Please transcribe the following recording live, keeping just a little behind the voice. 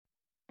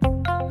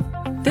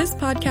This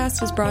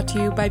podcast is brought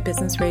to you by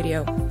Business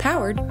Radio,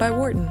 powered by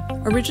Wharton,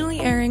 originally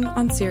airing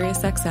on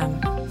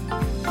SiriusXM.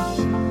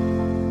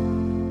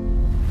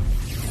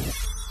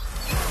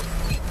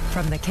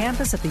 From the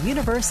campus of the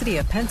University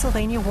of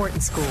Pennsylvania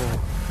Wharton School,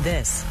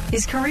 this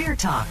is Career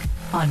Talk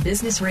on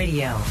Business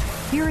Radio.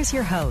 Here is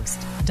your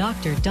host,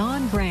 Dr.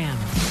 Don Graham.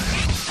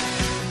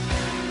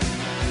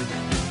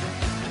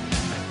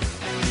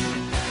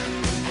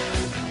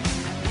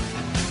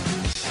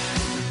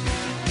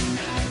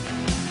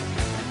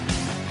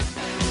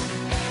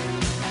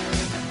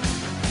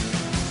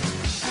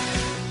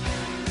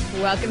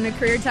 Welcome to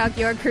Career Talk,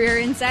 your career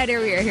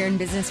insider. We are here in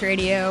Business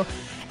Radio,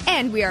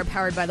 and we are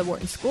powered by the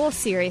Wharton School,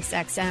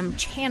 SiriusXM,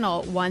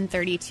 Channel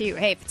 132.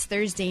 Hey, if it's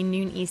Thursday,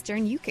 noon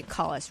Eastern, you can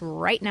call us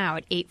right now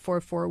at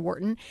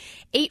 844-WHARTON,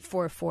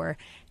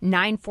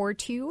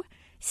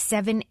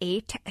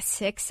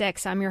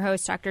 844-942-7866. I'm your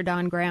host, Dr.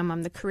 Don Graham.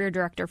 I'm the career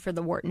director for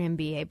the Wharton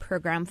MBA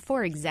program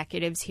for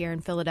executives here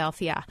in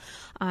Philadelphia.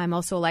 I'm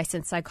also a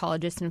licensed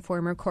psychologist and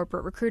former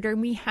corporate recruiter.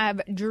 And we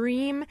have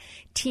Dream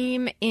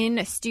Team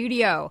in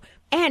studio.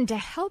 And to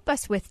help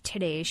us with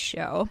today's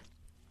show,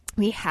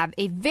 we have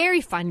a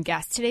very fun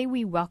guest. Today,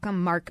 we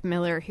welcome Mark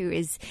Miller, who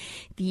is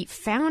the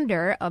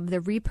founder of the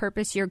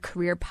Repurpose Your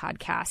Career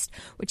podcast,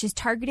 which is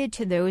targeted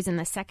to those in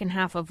the second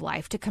half of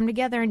life to come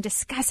together and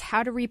discuss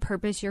how to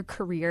repurpose your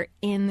career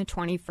in the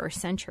 21st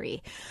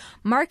century.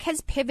 Mark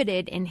has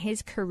pivoted in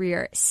his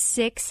career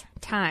 6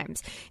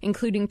 times,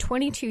 including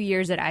 22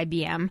 years at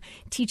IBM,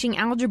 teaching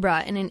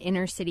algebra in an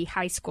inner city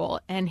high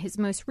school, and his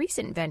most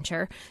recent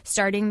venture,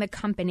 starting the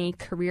company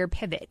Career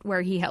Pivot,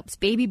 where he helps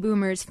baby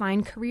boomers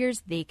find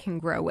careers they can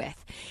grow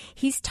with.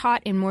 He's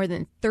taught in more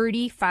than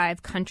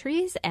 35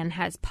 countries and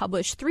has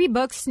published 3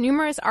 books,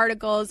 numerous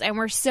articles, and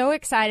we're so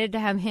excited to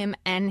have him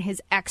and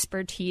his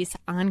expertise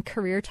on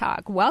Career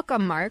Talk.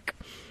 Welcome, Mark.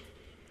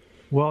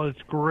 Well,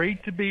 it's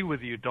great to be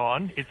with you,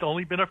 Dawn. It's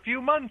only been a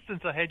few months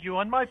since I had you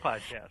on my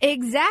podcast.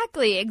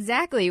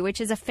 Exactly,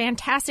 which is a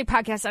fantastic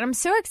podcast. And I'm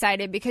so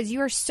excited because you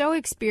are so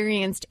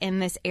experienced in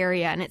this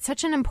area. And it's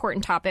such an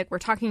important topic. We're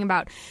talking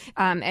about,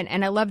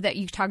 and I love that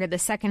you talk about the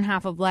second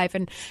half of life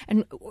and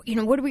you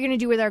know, what are we going to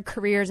do with our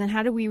careers and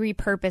how do we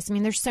repurpose? I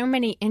mean, there's so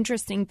many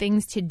interesting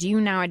things to do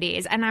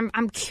nowadays. And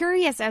I'm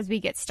curious as we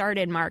get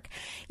started, Mark,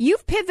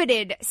 you've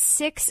pivoted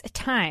 6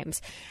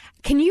 times.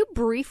 Can you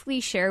briefly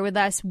share with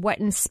us what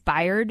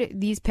inspired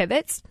these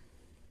pivots?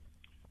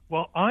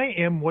 Well, I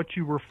am what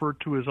you refer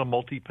to as a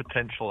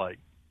multi-potentialite.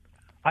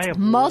 I have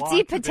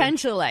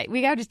multi-potentialite.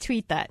 We got to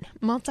tweet that.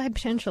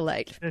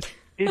 Multi-potentialite.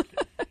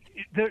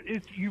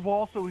 You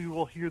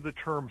will hear the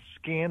term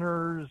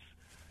scanners.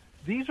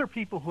 These are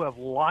people who have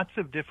lots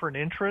of different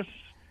interests,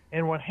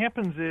 and what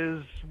happens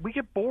is we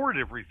get bored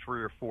every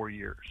 3 or 4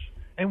 years,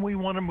 and we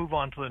want to move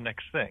on to the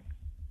next thing.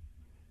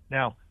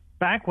 Now,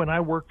 back when I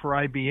worked for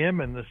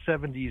IBM in the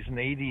 70s and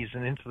 80s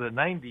and into the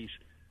 90s,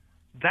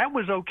 that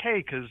was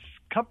okay because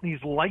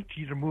companies liked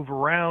you to move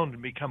around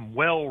and become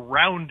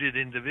well-rounded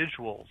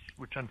individuals,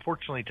 which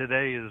unfortunately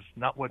today is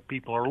not what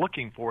people are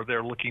looking for.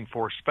 They're looking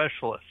for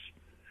specialists.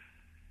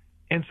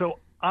 And so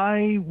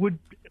I would,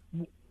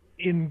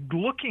 in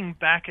looking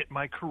back at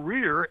my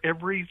career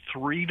every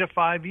 3 to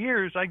 5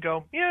 years, I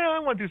go, I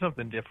want to do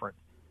something different.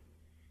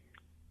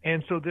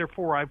 And so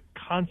therefore I've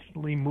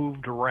constantly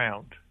moved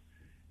around.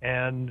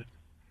 And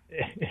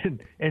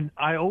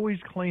I always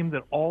claim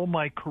that all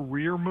my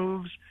career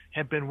moves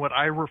have been what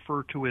I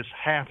refer to as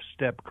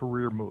half-step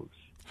career moves.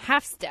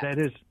 Half-step? That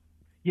is,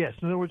 yes.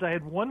 In other words, I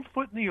had 1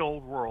 foot in the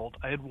old world,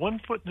 I had 1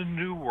 foot in the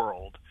new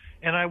world,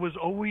 and there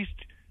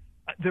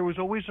was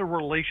always a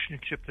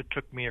relationship that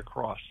took me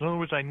across. In other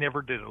words, I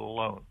never did it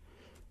alone.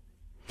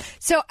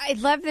 So I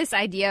love this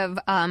idea of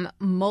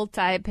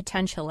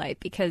multi-potentialite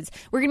because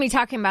we're going to be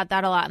talking about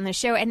that a lot on the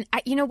show. And,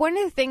 one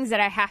of the things that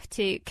I have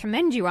to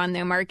commend you on,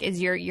 though, Mark,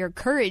 is your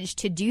courage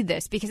to do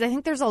this because I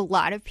think there's a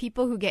lot of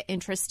people who get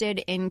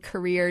interested in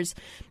careers,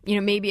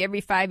 maybe every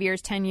 5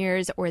 years, 10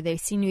 years, or they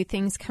see new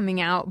things coming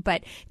out.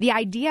 But the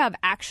idea of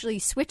actually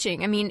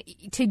switching,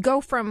 to go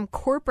from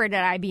corporate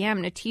at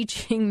IBM to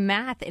teaching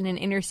math in an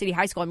inner city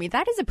high school,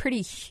 that is a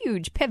pretty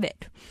huge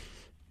pivot.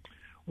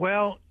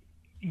 Well,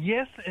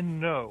 yes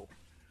and no.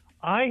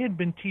 I had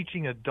been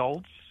teaching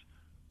adults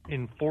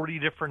in 40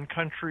 different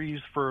countries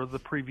for the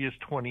previous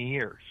 20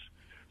 years.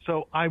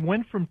 So I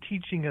went from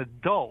teaching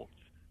adults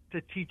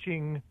to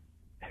teaching,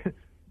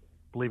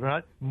 believe it or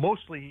not,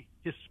 mostly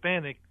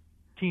Hispanic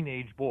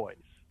teenage boys.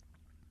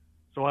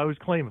 So I always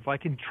claim if I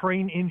can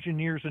train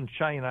engineers in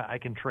China, I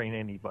can train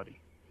anybody.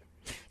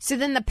 So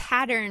then the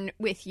pattern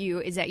with you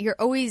is that you're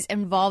always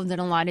involved in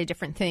a lot of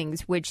different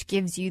things, which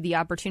gives you the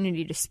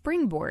opportunity to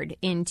springboard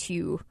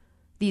into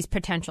these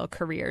potential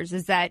careers.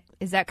 Is that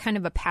kind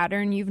of a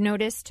pattern you've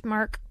noticed,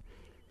 Mark?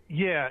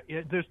 Yeah,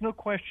 there's no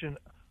question.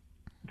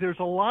 There's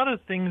a lot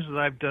of things that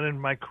I've done in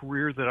my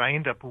career that I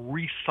end up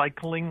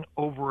recycling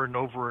over and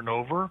over and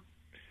over.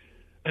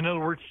 In other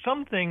words,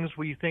 some things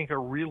we think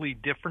are really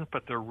different,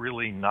 but they're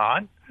really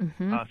not.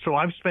 Mm-hmm. So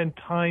I've spent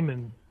time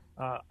in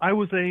I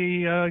was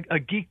a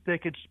geek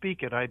that could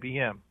speak at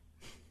IBM.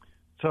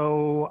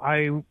 So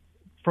I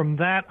From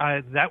that,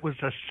 that was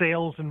a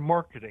sales and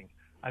marketing.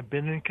 I've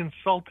been in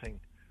consulting.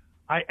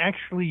 I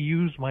actually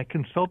used my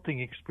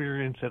consulting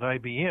experience at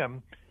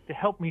IBM to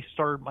help me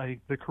start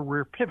the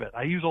career pivot.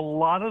 I use a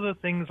lot of the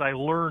things I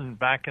learned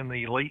back in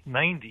the late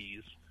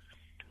 90s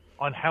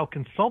on how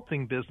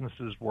consulting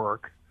businesses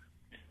work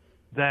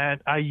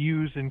that I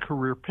use in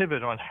career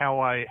pivot on how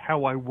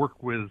I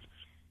work with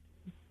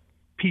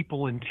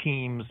people and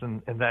teams,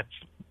 and that's.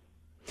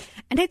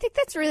 And I think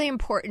that's really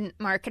important,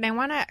 Mark, and I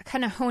want to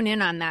kind of hone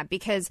in on that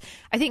because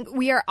I think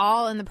we are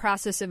all in the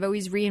process of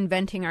always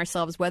reinventing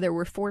ourselves, whether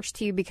we're forced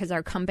to because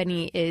our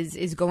company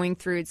is going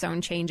through its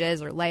own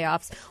changes or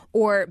layoffs,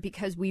 or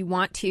because we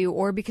want to,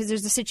 or because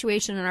there's a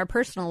situation in our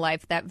personal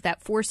life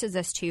that forces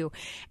us to.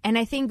 And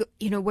I think,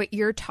 what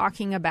you're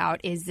talking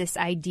about is this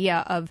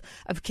idea of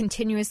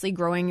continuously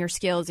growing your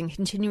skills and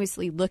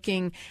continuously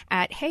looking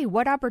at, hey,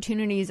 what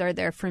opportunities are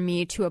there for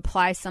me to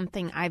apply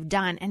something I've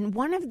done? And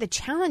one of the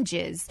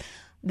challenges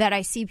that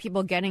I see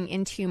people getting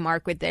into,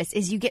 Mark, with this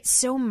is you get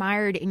so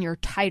mired in your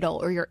title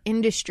or your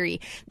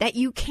industry that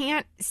you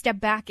can't step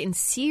back and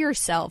see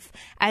yourself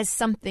as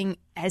something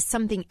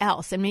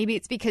else. And maybe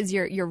it's because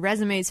your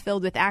resume is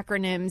filled with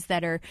acronyms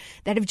that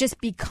have just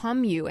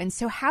become you. And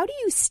so how do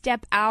you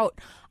step out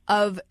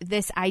of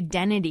this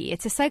identity?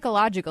 It's a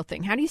psychological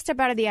thing. How do you step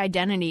out of the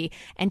identity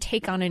and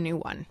take on a new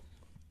one?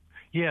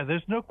 Yeah,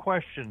 there's no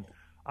question.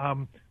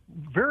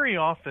 Very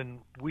often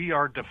we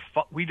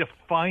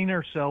define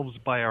ourselves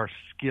by our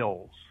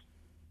skills.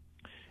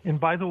 And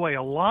by the way,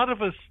 a lot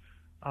of us,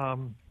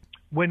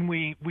 when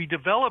we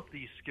develop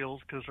these skills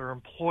because our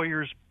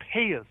employers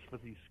pay us for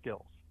these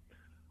skills.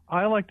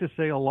 I like to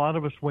say a lot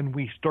of us, when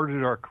we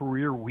started our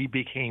career, we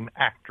became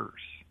actors.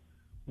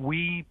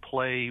 We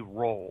play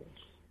roles.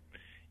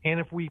 And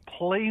if we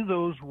play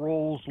those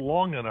roles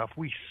long enough,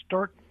 we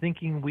start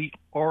thinking we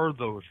are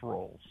those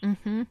roles.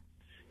 Mm-hmm.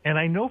 And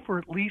I know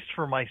at least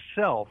for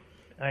myself,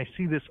 and I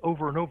see this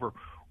over and over,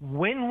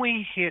 when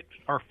we hit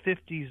our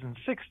 50s and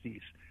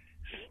 60s,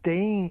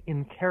 staying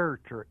in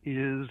character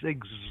is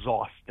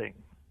exhausting.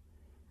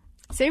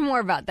 Say more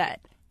about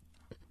that.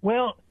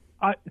 Well,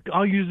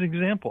 I'll use an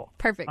example.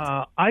 Perfect.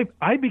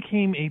 I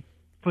became a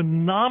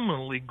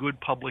phenomenally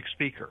good public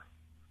speaker.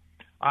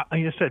 Like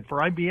I said, for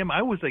IBM,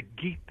 I was a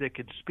geek that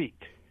could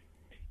speak.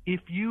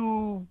 If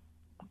you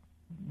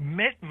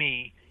met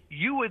me,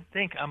 you would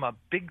think I'm a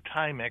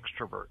big-time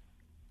extrovert.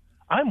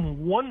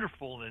 I'm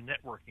wonderful in a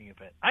networking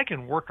event. I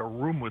can work a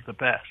room with the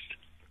best.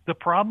 The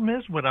problem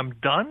is when I'm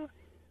done,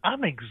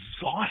 I'm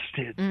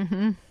exhausted.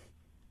 Mm-hmm.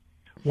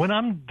 When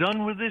I'm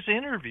done with this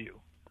interview,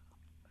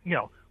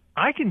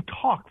 I can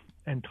talk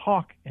and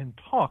talk and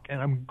talk,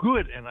 and I'm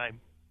good, and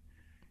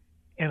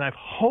I've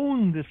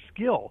honed this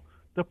skill.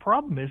 The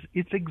problem is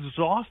it's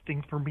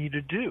exhausting for me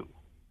to do.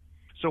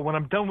 So when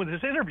I'm done with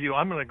this interview,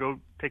 I'm going to go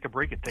take a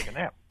break and take a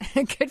nap.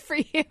 Good for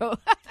you.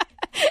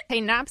 Hey,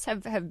 naps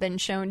have been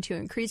shown to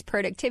increase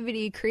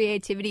productivity,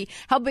 creativity,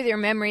 help with your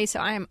memory. So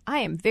I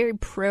am very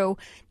pro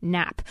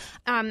nap.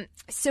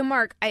 So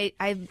Mark,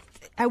 I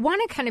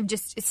want to kind of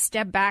just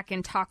step back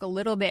and talk a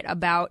little bit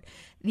about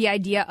the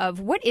idea of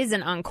what is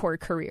an encore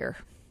career.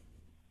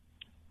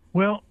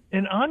 Well,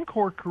 an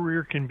encore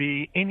career can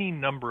be any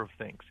number of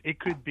things. It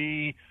could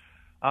be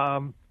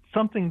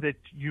something that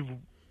you've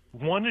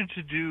wanted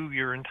to do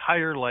your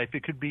entire life.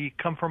 It could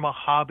come from a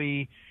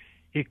hobby.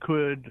 It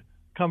could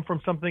come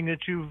from something that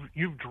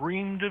you've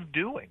dreamed of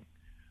doing.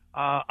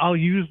 I'll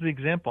use the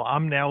example.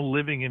 I'm now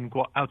living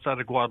outside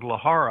of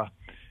Guadalajara,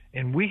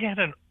 and we had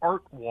an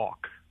art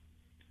walk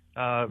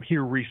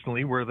here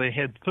recently where they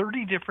had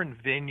 30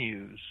 different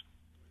venues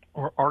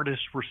or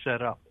artists were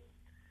set up.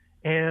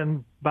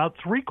 And about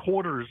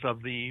 3/4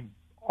 of the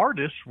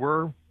artists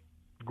were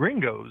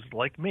gringos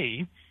like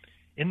me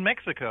in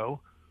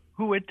Mexico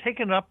who had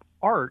taken up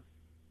art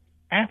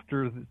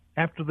after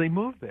they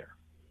moved there.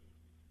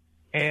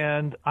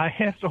 And I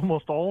asked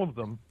almost all of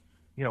them,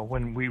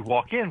 when we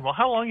walk in, well,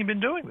 how long have you been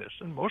doing this?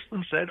 And most of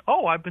them said,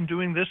 I've been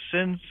doing this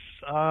since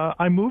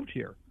I moved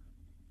here.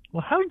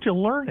 Well, how did you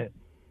learn it?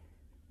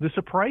 The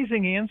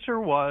surprising answer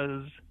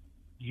was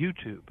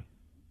YouTube.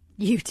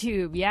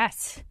 YouTube,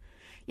 yes.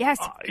 Yes.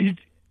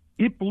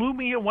 It blew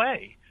me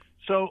away.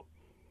 So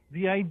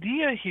the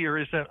idea here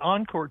is that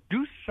Encore,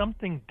 do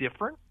something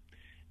different.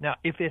 Now,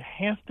 if it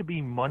has to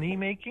be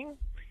money-making,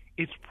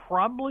 it's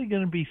probably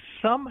going to be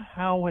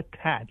somehow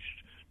attached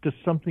to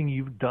something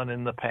you've done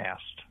in the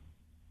past.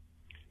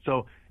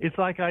 So it's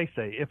like I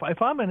say,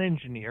 if I'm an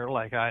engineer,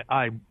 like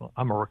I'm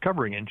a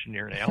recovering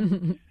engineer now,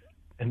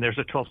 and there's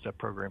a 12-step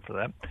program for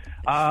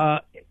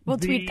that. We'll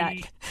tweet that.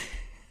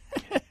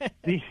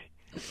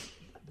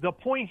 The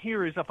point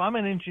here is if I'm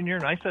an engineer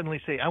and I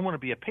suddenly say I want to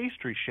be a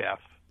pastry chef,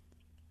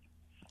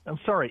 I'm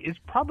sorry, it's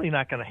probably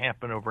not going to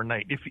happen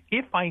overnight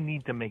if I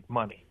need to make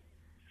money.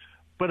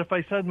 But if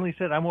I suddenly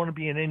said I want to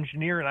be an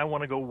engineer and I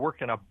want to go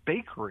work in a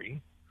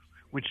bakery,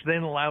 which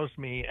then allows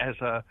me as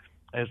a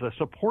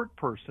support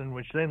person,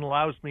 which then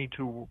allows me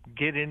to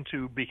get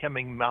into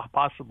becoming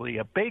possibly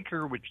a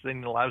baker, which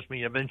then allows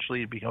me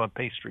eventually to become a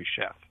pastry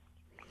chef.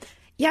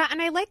 Yeah,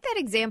 and I like that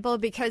example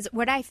because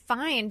what I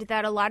find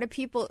that a lot of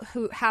people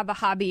who have a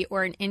hobby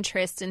or an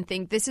interest and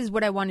think this is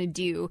what I want to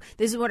do,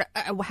 this is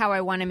how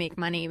I want to make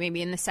money,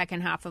 maybe in the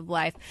second half of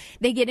life,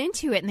 they get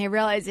into it and they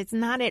realize it's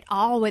not at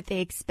all what they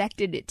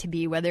expected it to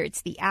be, whether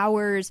it's the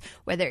hours,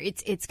 whether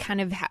it's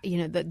kind of,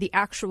 the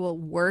actual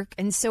work.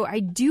 And so I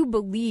do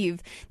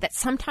believe that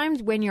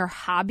sometimes when your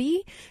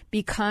hobby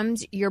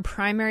becomes your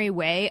primary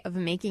way of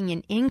making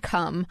an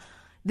income,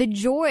 the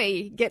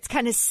joy gets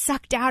kind of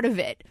sucked out of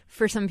it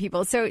for some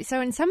people. So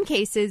in some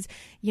cases,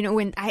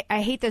 when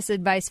I hate this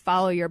advice,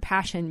 follow your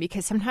passion,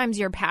 because sometimes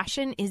your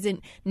passion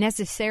isn't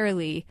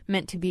necessarily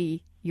meant to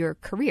be your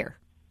career.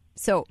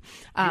 So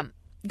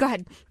go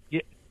ahead.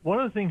 Yeah, one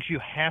of the things you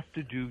have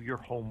to do your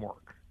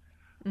homework.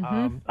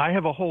 I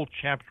have a whole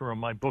chapter in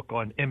my book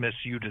on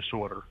MSU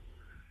disorder,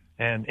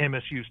 and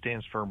MSU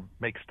stands for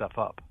make stuff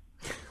up.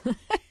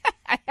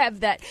 I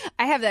have that.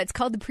 It's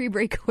called the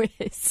pre-break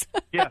quiz.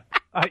 Yeah.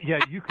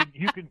 You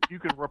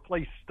can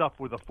replace stuff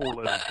with a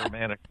 4-letter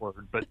Germanic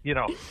word, but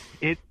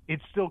it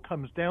still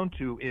comes down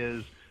to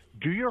is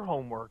do your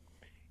homework.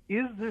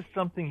 Is this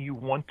something you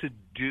want to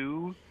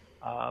do?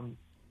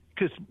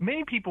 Because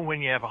many people,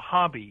 when you have a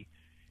hobby,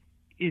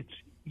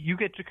 you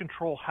get to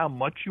control how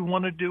much you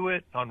want to do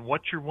it, on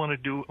what you want to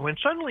do. When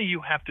suddenly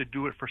you have to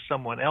do it for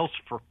someone else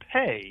for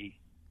pay,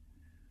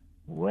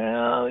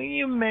 well,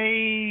 you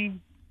may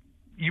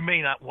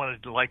not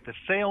want to like the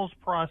sales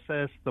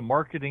process, the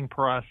marketing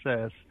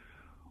process,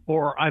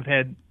 or I've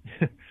had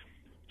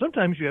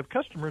sometimes you have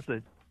customers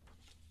that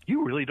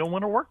you really don't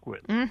want to work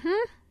with. Mm-hmm.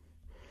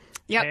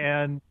 Yep.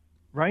 And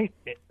right,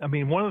 I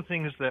mean, one of the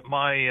things that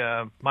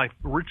my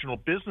original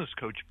business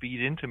coach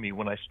feed into me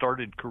when I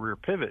started Career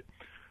Pivot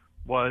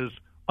was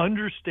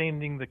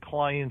understanding the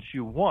clients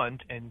you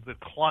want and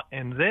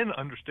then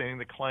understanding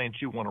the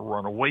clients you want to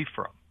run away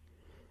from.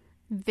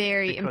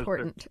 Very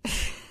important.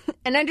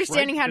 And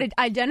understanding how to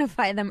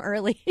identify them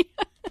early.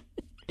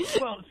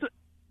 Well,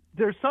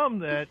 there's some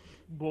that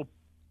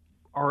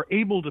are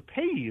able to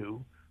pay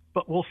you,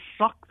 but will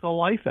suck the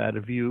life out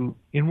of you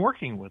in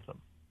working with them.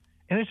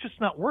 And it's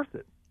just not worth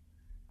it.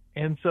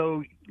 And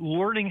so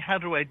learning how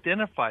to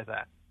identify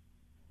that.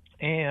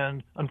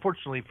 And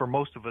unfortunately for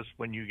most of us,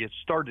 when you get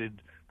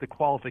started, the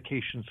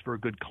qualifications for a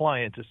good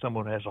client is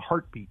someone who has a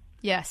heartbeat.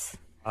 Yes.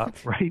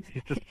 Right?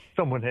 It's just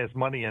someone has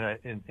money and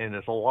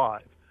is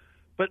alive.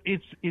 But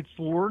it's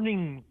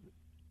learning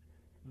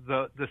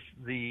the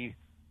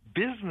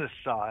business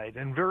side,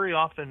 and very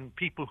often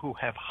people who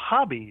have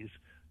hobbies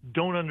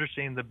don't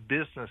understand the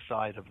business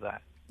side of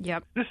that.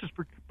 Yep.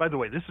 By the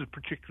way, this is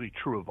particularly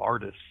true of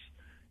artists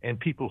and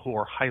people who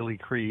are highly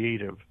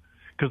creative,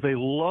 because they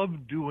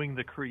love doing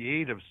the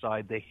creative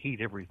side. They hate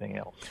everything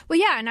else. Well,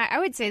 yeah, and I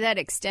would say that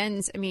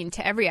extends,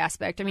 to every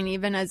aspect.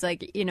 Even as a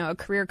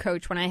career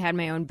coach when I had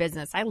my own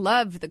business, I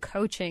love the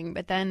coaching,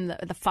 but then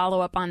the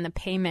follow-up on the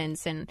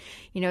payments and,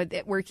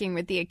 working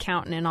with the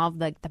accountant and all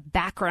the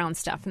background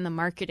stuff and the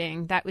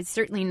marketing, that was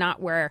certainly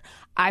not where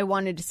I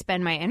wanted to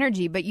spend my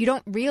energy. But you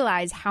don't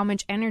realize how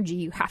much energy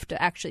you have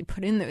to actually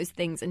put in those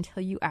things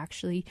until you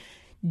actually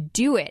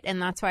do it.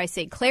 And that's why I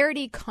say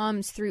clarity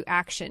comes through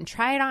action.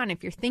 Try it on.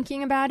 If you're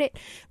thinking about it,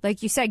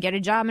 like you said, get a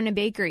job in a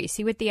bakery,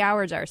 see what the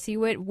hours are, see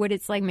what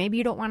it's like. Maybe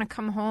you don't want to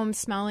come home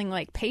smelling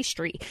like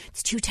pastry.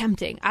 It's too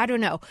tempting. I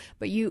don't know.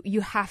 But you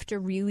have to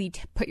really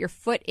put your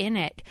foot in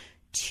it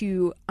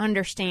to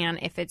understand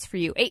if it's for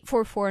you.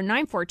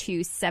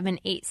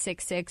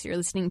 844-942-7866. You're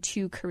listening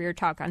to Career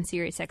Talk on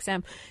Sirius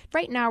XM.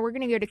 Right now, we're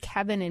going to go to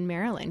Kevin in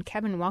Maryland.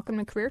 Kevin, welcome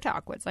to Career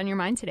Talk. What's on your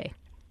mind today?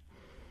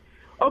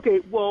 Okay,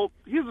 well,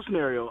 here's a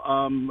scenario.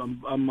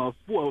 I'm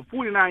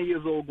 49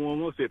 years old,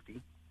 going on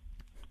 50,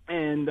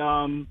 and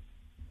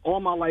all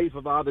my life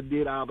I've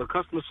did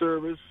customer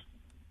service.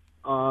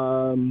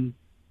 I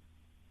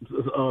was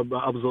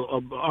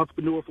an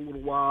entrepreneur for a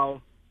little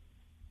while,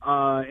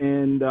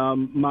 and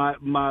my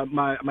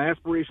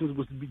aspirations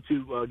was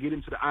to get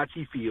into the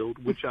IT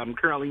field, which I'm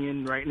currently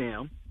in right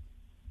now.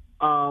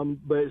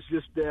 But it's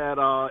just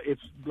that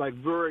it's like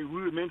very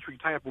rudimentary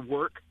type of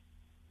work.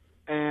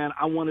 And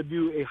I want to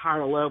do a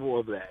higher level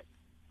of that.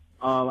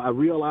 I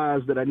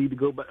realized that I need to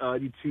go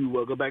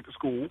back to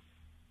school.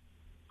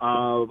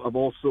 I've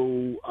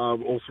also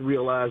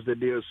realized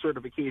that there are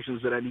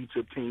certifications that I need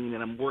to obtain,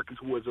 and I'm working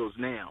towards those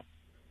now.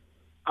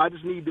 I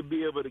just need to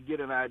be able to get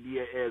an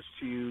idea as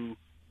to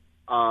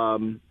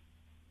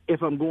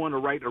if I'm going the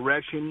right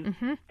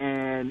direction,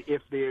 and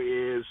if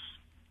there is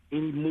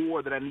any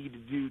more that I need to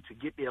do to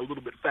get there a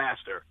little bit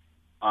faster,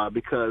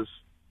 because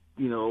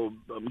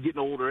I'm getting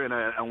older, and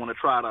I want to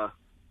try to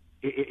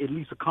at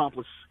least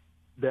accomplish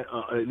that,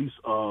 at least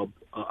a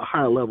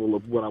higher level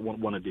of what I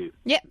want to do.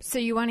 Yep. So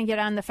you want to get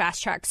on the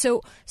fast track.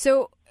 So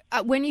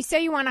when you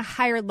say you want a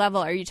higher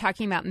level, are you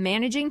talking about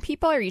managing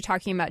people? Or are you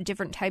talking about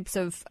different types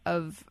of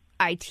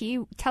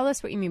IT? Tell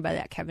us what you mean by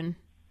that, Kevin.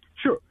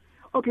 Sure.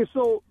 Okay.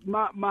 So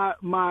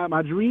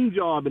my dream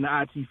job in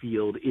the IT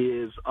field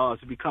is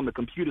to become a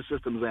computer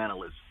systems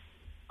analyst.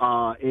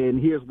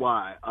 And here's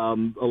why.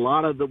 A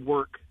lot of the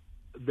work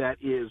that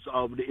is,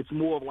 it's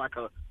more of like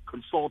a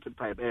consultant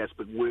type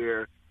aspect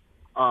where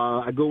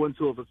I go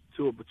into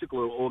a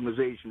particular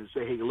organization and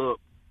say, hey, look,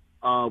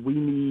 we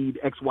need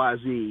X, Y,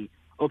 Z.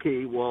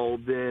 Okay, well,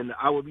 then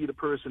I would be the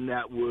person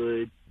that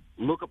would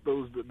look up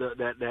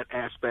that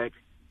aspect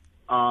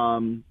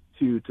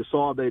to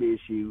solve that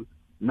issue.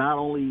 Not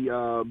only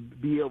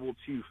be able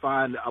to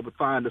find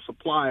a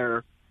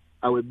supplier,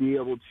 I would be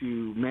able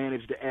to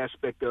manage the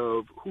aspect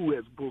of who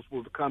is supposed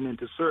to come in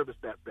to service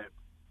that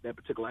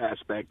particular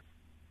aspect.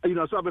 So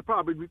I would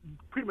probably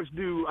pretty much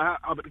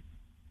I would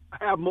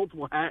have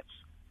multiple hats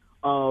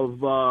of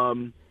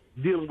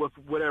dealing with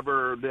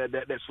whatever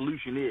that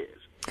solution is.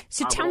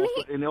 So tell me,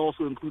 and it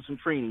also includes some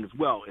training as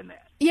well in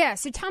that. Yeah.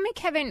 So tell me,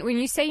 Kevin, when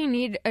you say you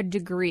need a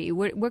degree,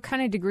 what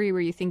kind of degree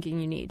were you thinking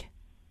you need?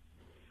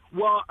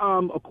 Well,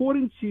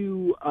 according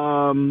to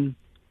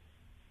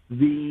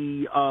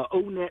the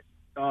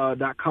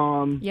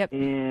ONET.com yep.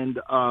 and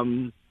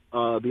the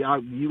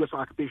U.S.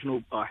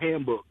 Occupational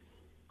Handbook,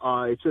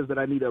 it says that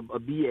I need a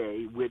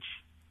BA, which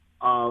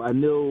I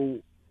know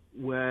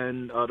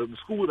when the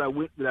school that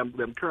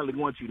I'm currently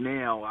going to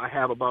now, I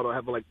have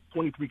like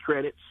 23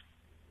 credits,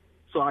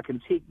 so I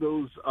can take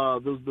those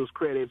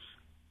credits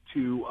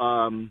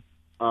to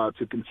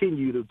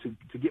continue to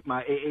get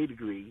my AA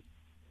degree.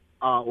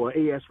 Or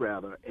AS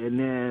rather, and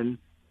then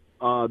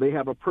they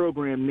have a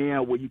program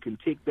now where you can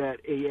take that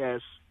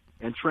AS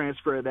and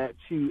transfer that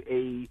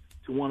to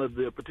one of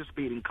the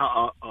participating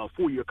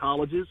 4-year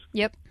colleges.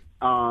 Yep.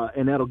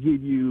 And that'll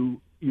give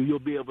you'll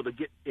be able to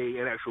get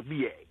an actual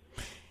BA.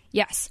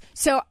 Yes.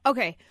 So,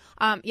 okay.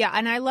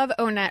 And I love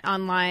ONET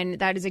Online.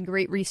 That is a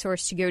great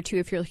resource to go to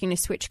if you're looking to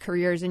switch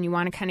careers and you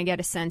want to kind of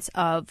get a sense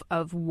of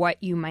what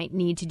you might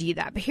need to do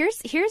that. But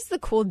here's the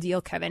cool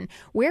deal, Kevin.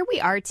 Where we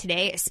are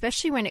today,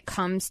 especially when it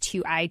comes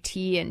to IT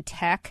and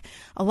tech,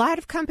 a lot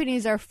of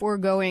companies are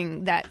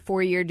foregoing that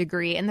 4-year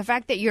degree. And the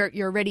fact that you're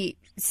already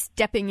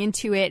stepping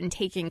into it and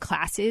taking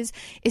classes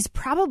is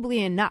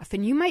probably enough.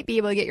 And you might be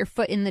able to get your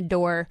foot in the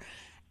door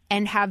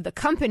and have the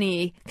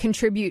company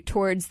contribute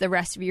towards the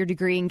rest of your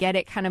degree and get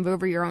it kind of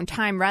over your own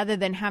time rather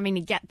than having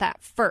to get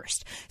that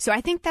first. So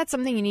I think that's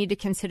something you need to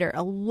consider.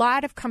 A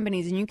lot of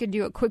companies, and you could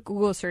do a quick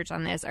Google search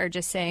on this, are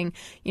just saying,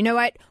 you know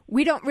what,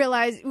 we don't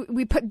realize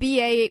we put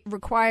BA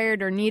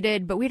required or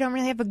needed, but we don't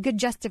really have a good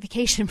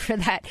justification for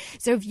that.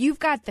 So if you've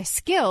got the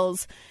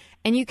skills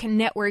and you can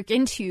network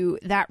into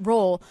that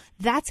role,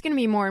 that's going to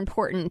be more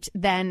important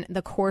than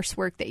the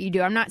coursework that you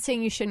do. I'm not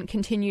saying you shouldn't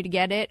continue to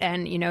get it,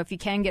 and if you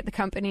can get the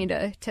company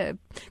to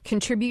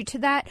contribute to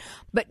that,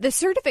 but the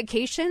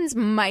certifications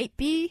might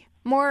be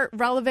more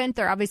relevant.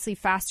 They're obviously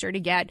faster to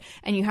get,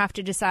 and you have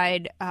to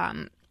decide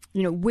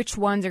which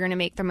ones are going to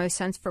make the most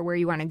sense for where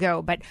you want to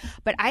go. But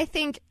I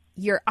think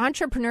your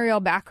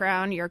entrepreneurial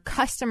background, your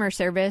customer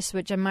service,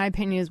 which in my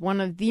opinion is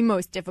one of the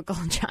most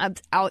difficult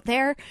jobs out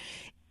there,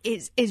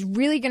 is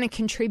really going to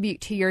contribute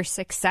to your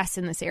success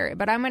in this area.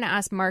 But I'm going to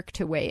ask Mark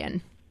to weigh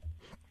in.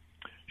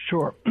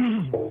 Sure.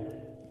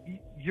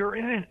 You're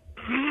in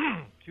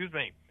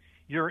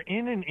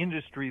an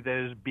industry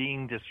that is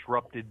being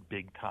disrupted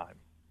big time.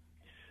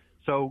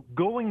 So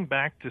going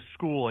back to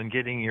school and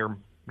getting your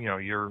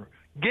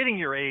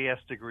AS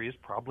degree is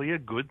probably a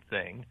good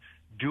thing.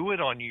 Do it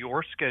on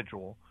your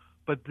schedule,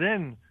 but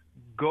then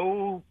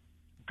go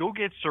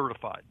get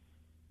certified.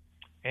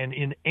 And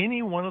in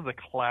any one of the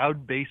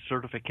cloud-based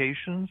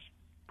certifications,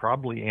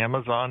 probably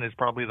Amazon is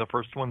probably the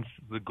first one,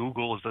 the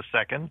Google is the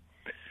second.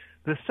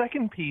 The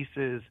second piece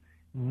is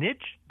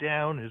niche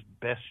down as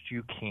best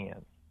you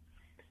can.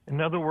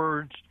 In other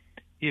words,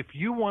 if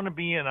you want to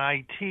be in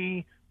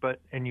IT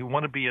and you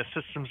want to be a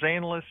systems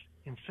analyst,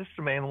 in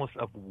system analyst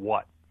of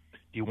what?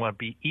 Do you want to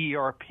be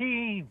ERP?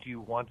 Do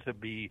you want to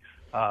be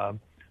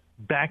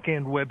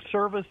back-end web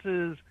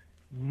services?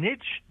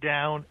 Niche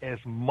down as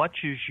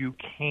much as you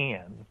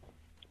can.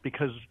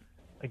 Because,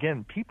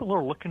 again, people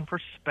are looking for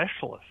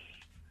specialists.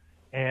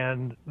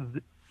 And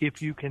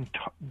if you can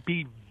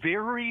be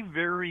very,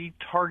 very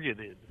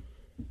targeted,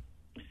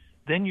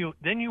 then you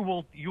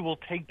will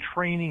take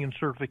training and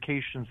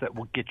certifications that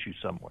will get you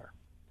somewhere.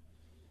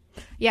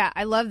 Yeah,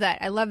 I love that.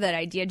 I love that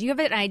idea. Do you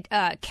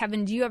have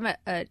Kevin, do you have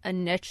a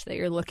niche that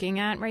you're looking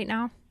at right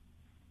now?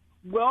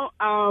 Well,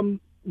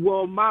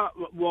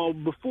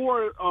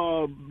 before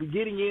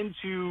getting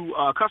into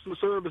customer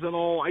service and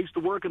all, I used to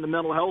work in the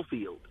mental health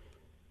field.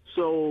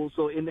 So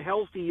in the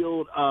health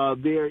field,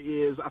 there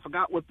is, I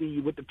forgot what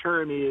the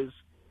term is,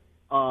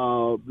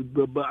 but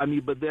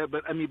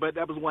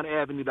that was one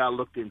avenue that I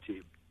looked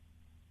into.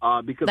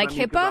 Because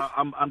HIPAA?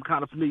 I'm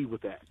kind of familiar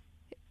with that.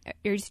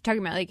 You're just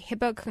talking about like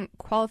HIPAA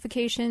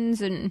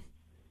qualifications and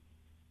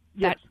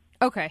yes.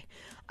 that. Okay.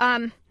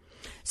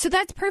 So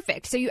that's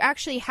perfect. So you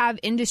actually have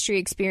industry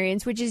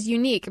experience, which is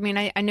unique. I mean,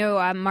 I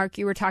know, Mark,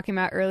 you were talking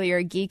about earlier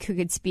a geek who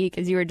could speak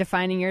as you were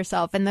defining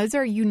yourself, and those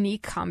are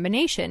unique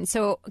combinations.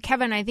 So,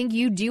 Kevin, I think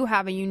you do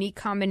have a unique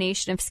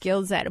combination of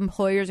skills that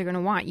employers are going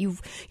to want.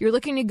 You're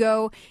looking to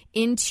go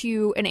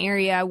into an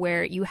area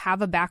where you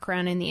have a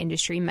background in the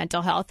industry,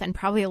 mental health, and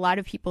probably a lot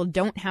of people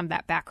don't have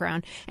that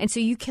background. And so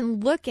you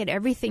can look at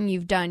everything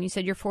you've done. You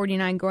said you're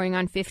 49 going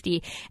on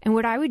 50. And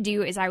what I would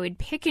do is I would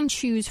pick and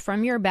choose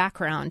from your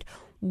background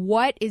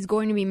what is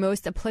going to be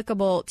most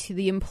applicable to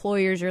the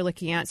employers you're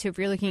looking at. So if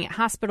you're looking at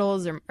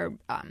hospitals or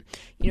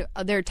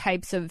other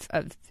types of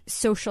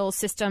social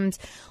systems,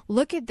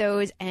 look at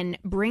those and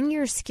bring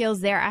your skills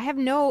there. I have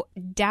no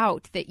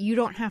doubt that you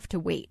don't have to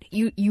wait.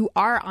 You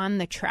are on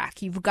the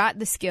track. You've got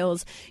the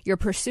skills. You're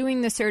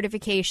pursuing the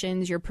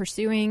certifications. You're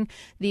pursuing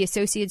the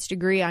associate's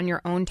degree on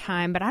your own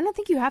time. But I don't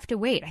think you have to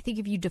wait. I think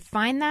if you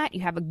define that,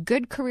 you have a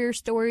good career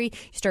story,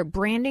 you start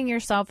branding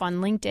yourself on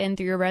LinkedIn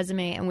through your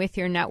resume and with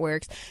your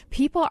networks,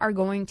 people are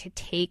going to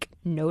take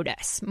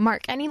notice.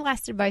 Mark, any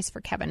last advice for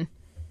Kevin?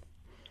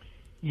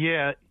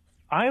 Yeah,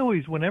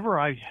 whenever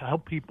I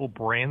help people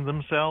brand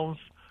themselves,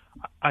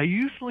 I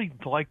usually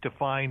like to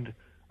find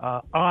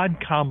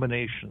odd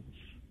combinations.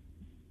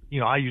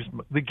 I use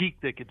the geek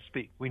that could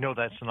speak. We know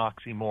that's an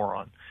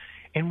oxymoron.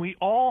 And we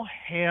all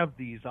have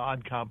these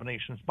odd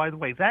combinations. By the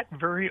way, that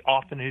very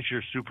often is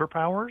your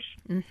superpowers.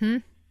 Mm-hmm.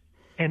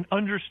 And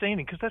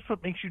understanding, because that's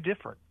what makes you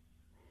different.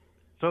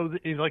 So,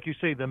 like you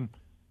say,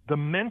 the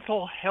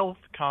mental health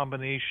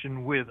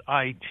combination with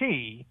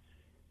IT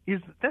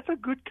that's a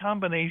good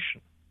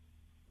combination,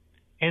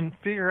 and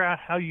figure out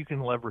how you can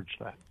leverage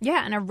that.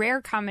 Yeah, and a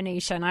rare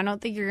combination. I don't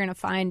think you're going to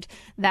find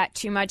that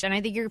too much, and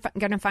I think you're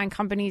going to find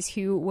companies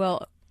who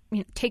will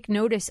take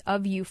notice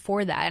of you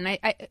for that. And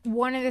I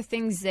one of the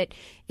things that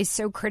is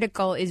so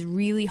critical is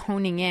really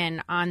honing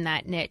in on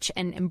that niche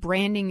and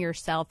branding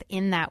yourself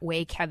in that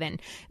way, Kevin.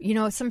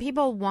 Some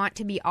people want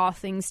to be all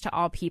things to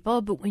all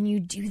people, but when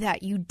you do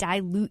that, you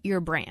dilute your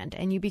brand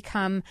and you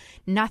become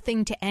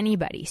nothing to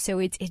anybody. So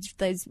it's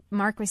as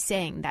Mark was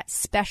saying, that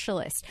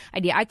specialist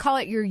idea. I call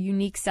it your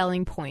unique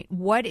selling point.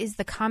 What is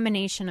the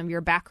combination of your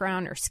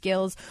background or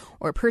skills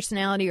or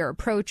personality or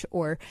approach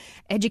or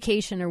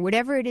education or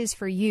whatever it is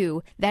for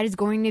you that is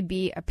going to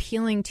be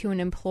appealing to an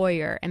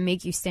employer and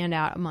make you stand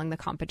out among the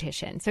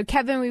competition. So,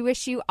 Kevin, we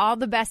wish you all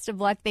the best of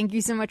luck. Thank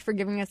you so much for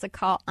giving us a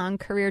call on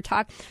Career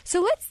Talk.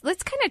 So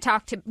let's kind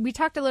of we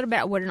talked a little bit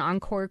about what an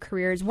encore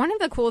career is. One of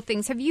the cool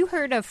things, have you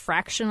heard of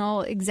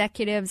fractional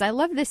executives? I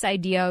love this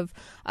idea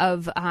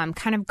of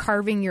kind of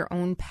carving your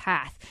own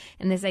path,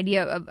 and this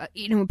idea of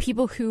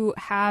people who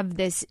have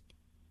this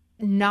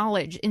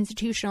knowledge,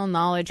 institutional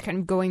knowledge, kind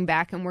of going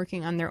back and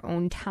working on their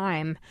own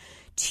time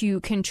to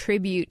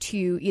contribute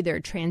to either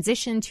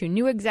transition to a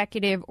new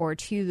executive or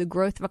to the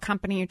growth of a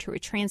company or to a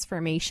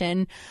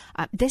transformation.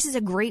 This is a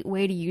great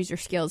way to use your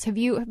skills. Have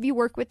you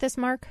worked with this,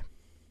 Mark?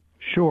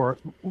 Sure.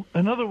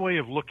 Another way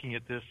of looking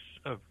at this,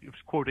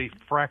 quote, a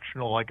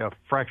fractional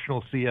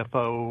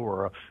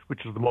CFO,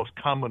 which is the most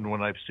common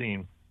one I've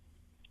seen,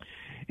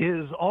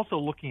 is also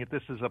looking at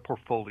this as a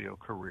portfolio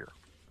career,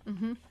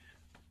 mm-hmm.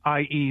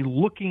 i.e.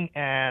 looking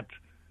at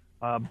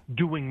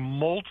doing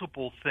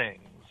multiple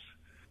things.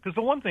 Because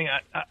the one thing,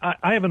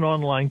 I have an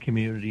online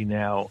community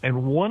now,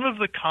 and one of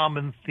the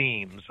common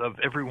themes of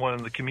everyone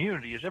in the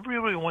community is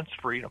everybody wants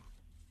freedom.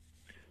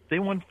 They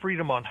want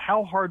freedom on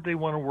how hard they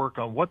want to work,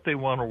 on what they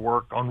want to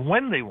work, on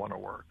when they want to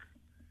work.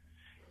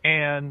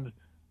 And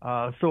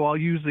so I'll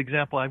use the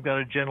example. I've got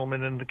a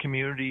gentleman in the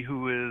community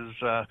who is,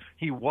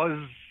 he was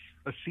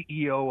a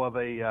CEO of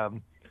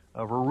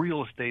a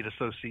real estate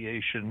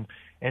association,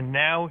 and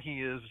now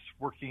he is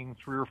working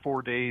 3 or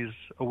 4 days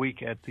a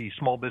week at the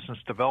Small Business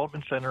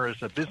Development Center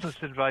as a business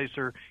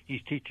advisor.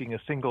 He's teaching a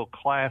single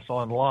class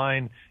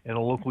online at a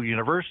local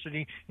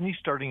university, and he's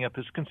starting up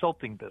his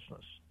consulting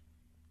business.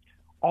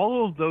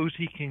 All of those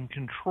he can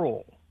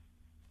control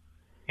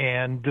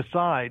and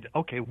decide,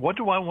 okay, what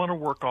do I want to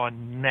work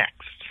on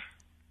next?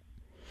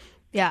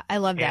 Yeah, I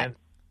love that.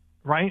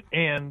 Right?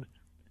 And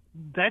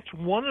that's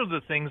one of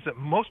the things that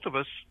most of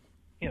us,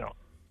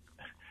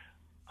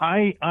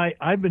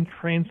 I've been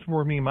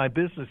transforming my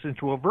business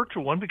into a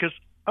virtual one because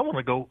I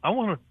want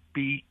to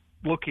be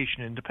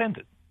location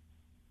independent.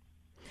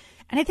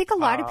 And I think a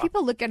lot of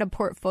people look at a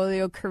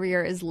portfolio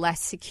career as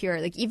less secure.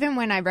 Like even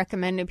when I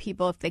recommend to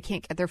people, if they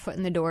can't get their foot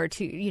in the door,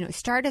 to,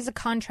 start as a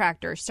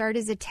contractor, start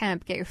as a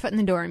temp, get your foot in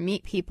the door and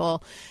meet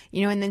people,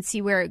 and then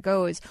see where it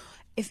goes.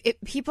 If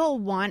people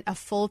want a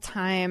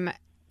full-time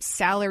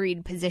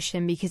salaried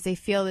position because they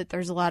feel that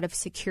there's a lot of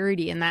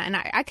security in that. And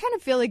I kind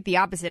of feel like the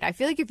opposite. I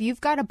feel like if you've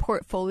got a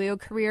portfolio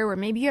career where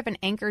maybe you have an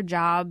anchor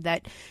job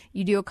that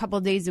you do a couple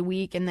of days a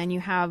week and then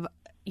you have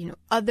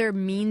other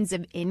means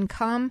of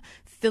income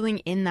filling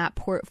in that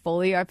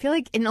portfolio, I feel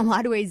like in a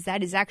lot of ways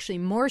that is actually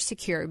more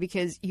secure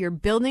because you're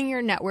building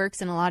your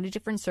networks in a lot of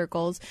different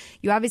circles.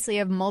 You obviously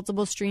have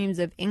multiple streams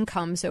of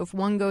income. So if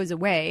one goes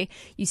away,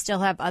 you still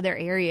have other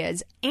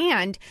areas.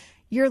 And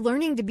you're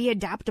learning to be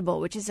adaptable,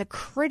 which is a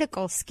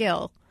critical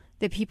skill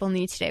that people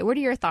need today. What are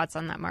your thoughts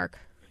on that, Mark?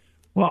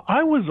 Well,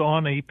 I was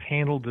on a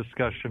panel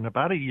discussion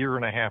about a year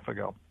and a half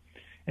ago,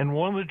 and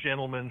one of the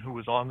gentlemen who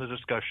was on the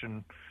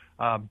discussion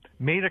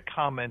made a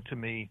comment to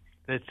me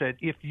that said,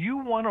 if you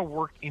want to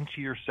work into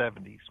your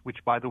 70s, which,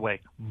 by the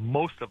way,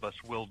 most of us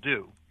will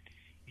do,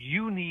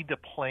 you need to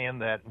plan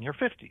that in your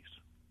 50s.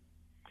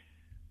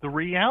 The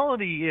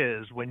reality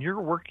is, when you're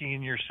working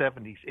in your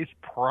 70s, it's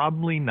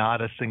probably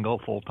not a single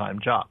full-time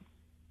job.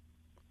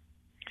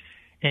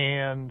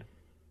 And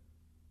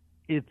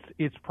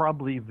it's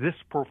probably this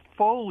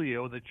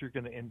portfolio that you're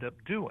going to end up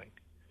doing.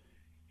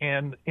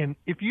 And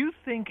if you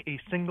think a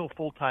single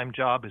full-time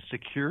job is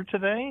secure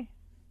today,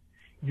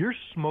 you're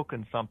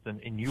smoking something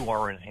and you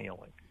are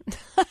inhaling.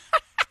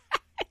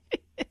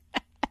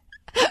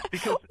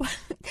 Because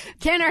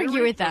can't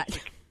argue with that.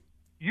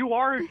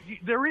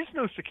 There is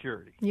no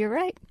security. You're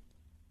right.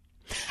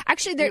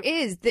 Actually, there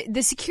is.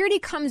 The security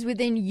comes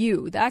within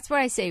you. That's what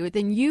I say.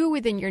 Within you,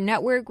 within your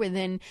network,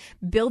 within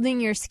building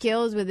your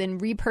skills, within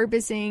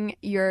repurposing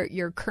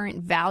your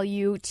current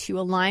value to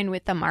align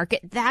with the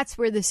market. That's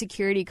where the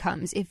security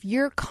comes. If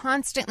you're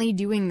constantly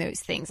doing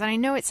those things, and I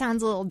know it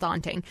sounds a little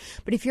daunting,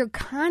 but if you're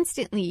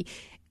constantly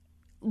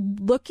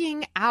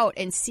looking out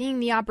and seeing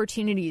the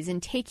opportunities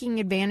and taking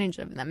advantage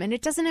of them. And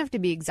it doesn't have to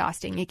be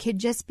exhausting. It could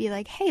just be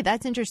like, hey,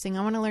 that's interesting.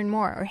 I want to learn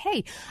more. Or,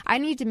 hey, I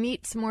need to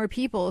meet some more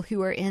people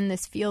who are in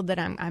this field that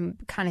I'm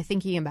kind of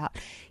thinking about.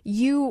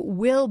 You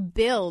will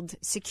build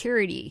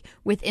security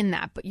within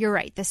that. But you're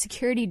right. The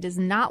security does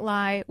not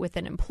lie with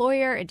an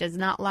employer. It does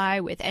not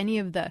lie with any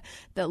of the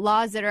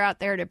laws that are out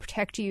there to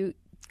protect you.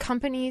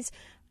 Companies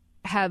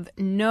have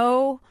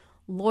no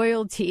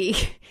loyalty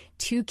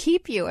to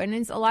keep you, and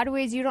in a lot of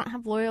ways you don't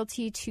have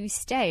loyalty to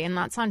stay, and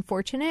that's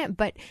unfortunate,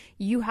 but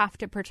you have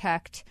to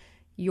protect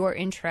your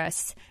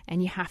interests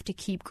and you have to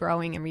keep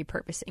growing and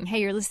repurposing.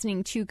 Hey, you're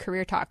listening to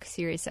Career Talk,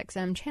 Sirius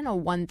XM channel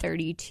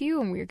 132,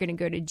 and we're going to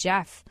go to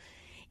Jeff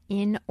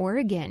in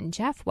Oregon.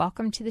 Jeff,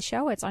 welcome to the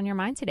show. What's on your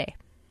mind today?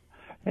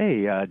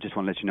 Hey, just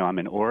want to let you know I'm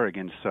in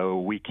Oregon, so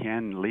we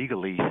can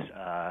legally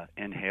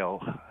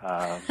inhale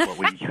what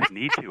we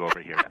need to over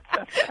here.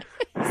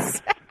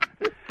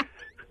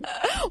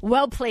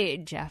 Well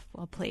played, Jeff.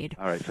 Well played.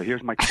 All right, so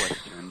here's my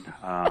question.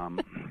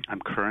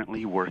 I'm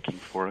currently working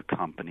for a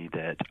company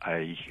that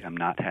I am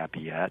not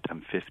happy at.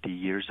 I'm 50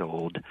 years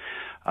old.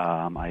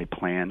 I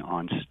plan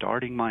on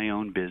starting my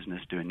own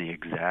business doing the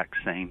exact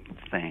same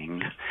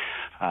thing.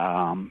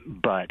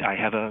 But I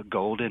have a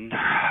golden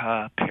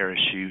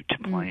parachute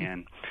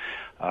plan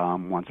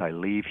once I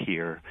leave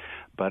here.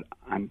 But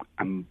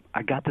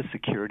I got the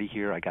security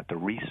here, I got the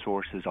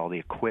resources, all the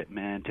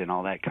equipment and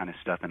all that kind of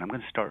stuff, and I'm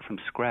going to start from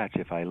scratch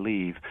if I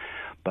leave.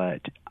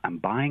 But I'm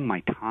buying my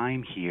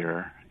time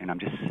here, and I'm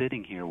just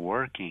sitting here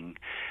working,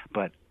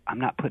 but I'm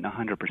not putting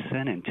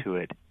 100% into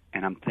it.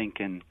 And I'm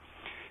thinking,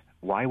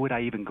 why would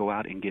I even go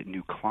out and get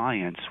new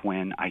clients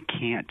when I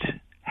can't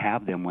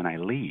have them when I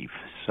leave?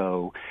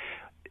 So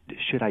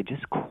should I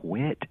just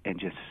quit and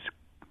just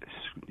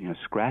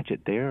scratch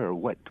it there, or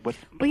what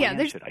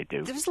plan should I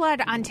do? There's a lot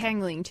of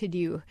untangling to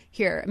do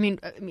here. I mean,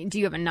 do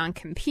you have a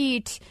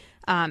non-compete?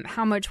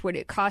 How much would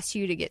it cost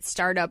you to get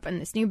started up in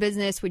this new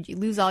business? Would you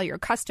lose all your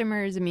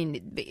customers? I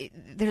mean,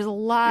 there's a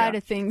lot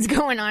of things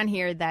going on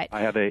here that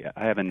I have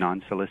a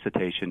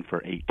non-solicitation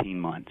for 18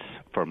 months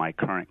for my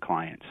current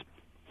clients.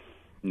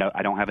 No,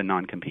 I don't have a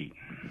non-compete.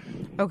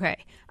 Okay.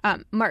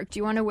 Mark, do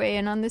you want to weigh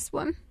in on this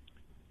one?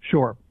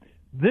 Sure.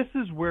 This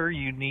is where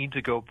you need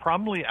to go.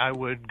 Probably I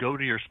would go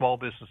to your Small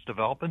Business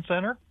Development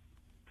Center,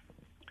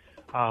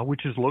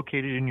 which is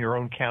located in your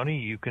own county.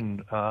 You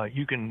can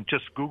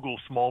just Google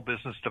Small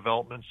Business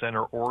Development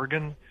Center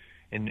Oregon,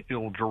 and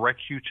it'll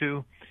direct you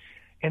to.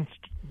 And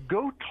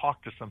go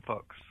talk to some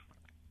folks.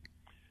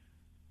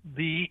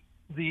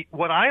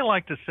 What I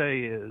like to say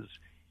is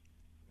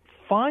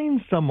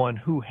find someone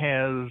who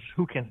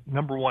can,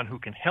 number one, who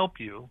can help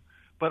you.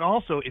 But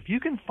also, if you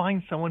can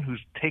find someone who's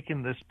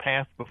taken this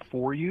path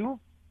before you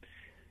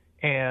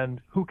and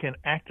who can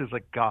act as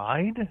a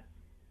guide,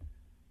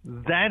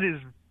 that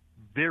is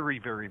very,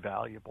 very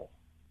valuable.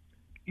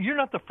 You're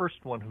not the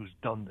first one who's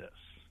done this.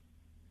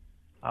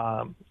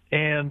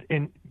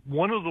 And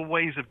one of the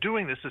ways of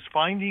doing this is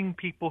finding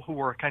people who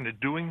are kind of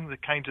doing the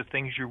kinds of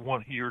things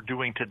you're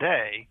doing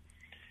today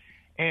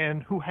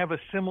and who have a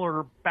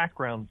similar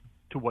background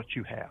to what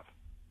you have.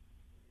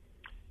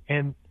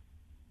 And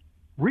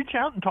reach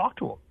out and talk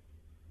to them.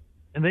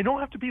 And they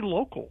don't have to be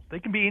local. They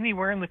can be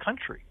anywhere in the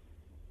country.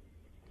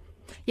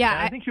 Yeah.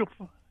 I think you'll...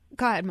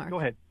 Go ahead, Mark. Go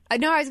ahead.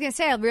 No, I was going to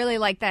say I really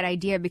like that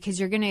idea because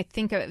you're going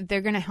to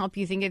they're going to help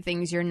you think of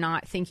things you're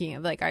not thinking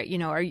of. Like, are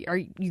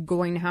you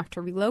going to have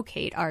to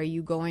relocate? Are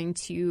you going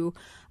to,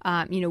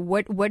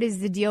 what is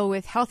the deal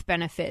with health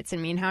benefits? I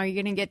mean, how are you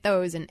going to get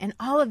those? And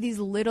all of these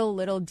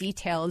little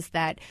details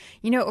that,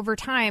 over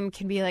time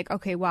can be like,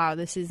 okay, wow,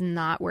 this is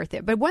not worth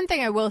it. But one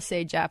thing I will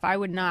say, Jeff, I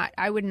would not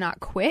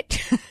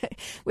quit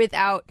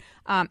without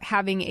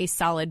having a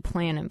solid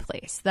plan in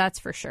place. That's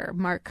for sure.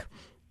 Mark.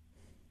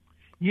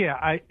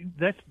 Yeah,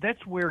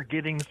 that's where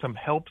getting some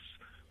helps,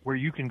 where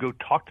you can go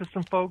talk to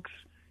some folks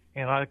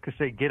And I could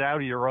say, get out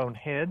of your own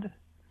head,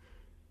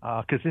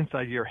 because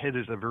inside your head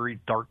is a very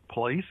dark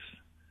place,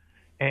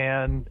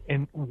 and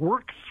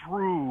work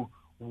through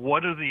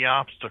what are the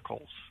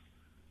obstacles.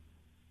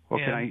 Well,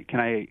 can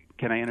I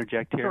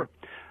interject here?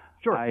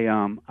 Sure.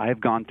 I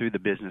have gone through the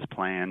business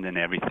plan and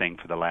everything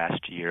for the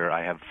last year.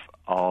 I have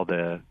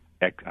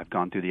I've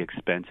gone through the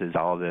expenses,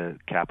 all the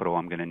capital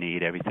I'm going to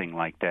need, everything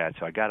like that.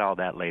 So I got all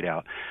that laid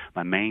out.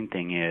 My main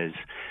thing is,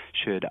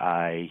 should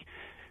I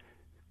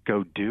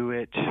go do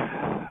it,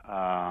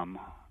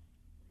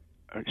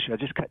 or should I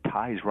just cut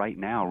ties right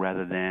now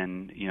rather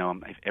than,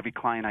 if every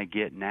client I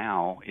get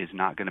now is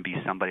not going to be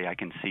somebody I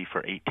can see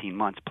for 18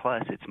 months.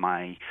 Plus, it's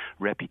my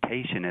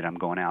reputation that I'm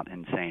going out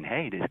and saying,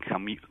 hey,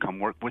 come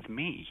work with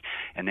me.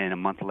 And then a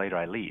month later,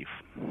 I leave.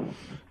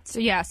 So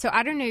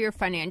I don't know your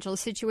financial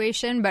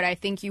situation, but I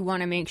think you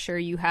want to make sure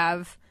you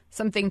have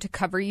something to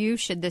cover you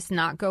should this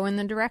not go in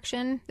the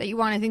direction that you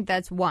want. I think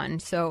that's one.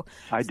 So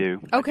I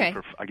do. Okay.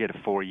 I get a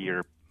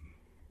 4-year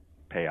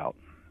payout.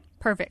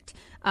 Perfect.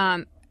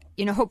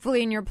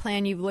 Hopefully in your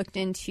plan you've looked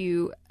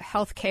into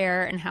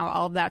healthcare and how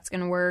all of that's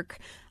going to work.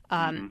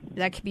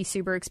 That could be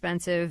super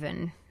expensive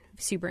and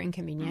super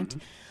inconvenient. Mm-hmm.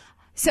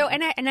 So,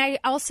 and I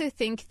also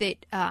think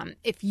that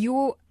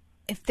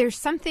if there's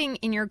something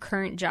in your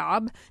current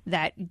job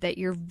that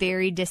you're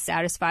very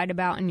dissatisfied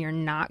about and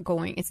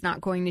it's not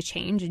going to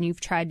change and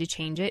you've tried to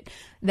change it,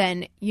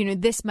 then,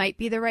 this might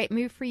be the right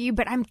move for you.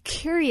 But I'm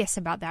curious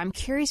about that. I'm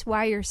curious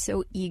why you're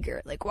so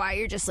eager, like why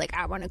you're just like,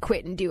 I want to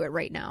quit and do it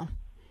right now.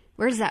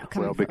 Where's that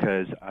coming from? Well,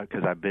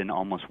 because I've been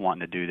almost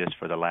wanting to do this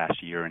for the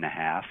last year and a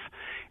half,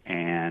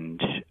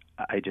 and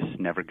I just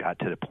never got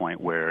to the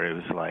point where it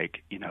was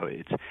like,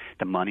 it's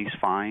the money's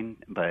fine,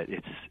 but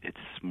it's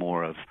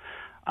more of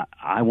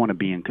I want to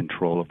be in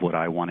control of what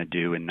I want to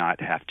do and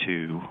not have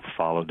to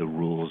follow the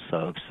rules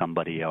of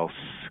somebody else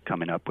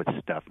coming up with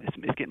stuff. It's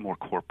getting more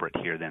corporate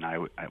here than I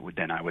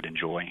would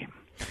enjoy.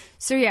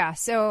 So,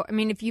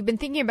 if you've been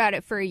thinking about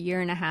it for a year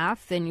and a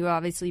half, then you've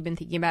obviously been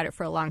thinking about it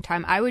for a long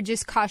time. I would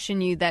just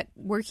caution you that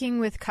working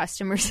with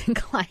customers and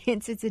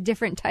clients, it's a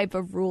different type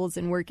of rules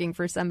than working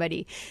for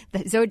somebody.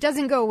 So it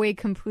doesn't go away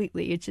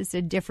completely. It's just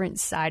a different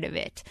side of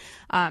it.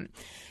 I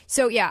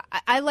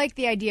like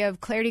the idea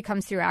of clarity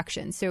comes through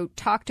action. So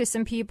talk to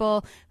some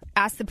people,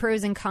 ask the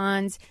pros and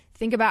cons,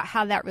 think about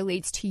how that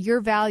relates to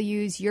your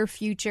values, your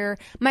future.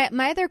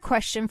 My other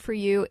question for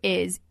you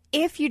is,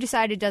 if you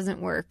decide it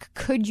doesn't work,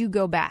 could you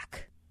go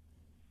back?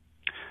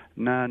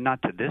 No,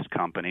 not to this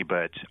company,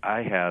 but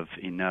I have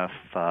enough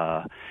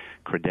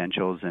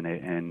credentials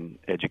and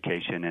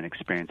education and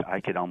experience.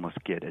 I could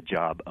almost get a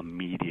job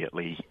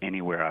immediately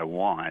anywhere I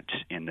want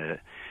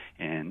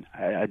and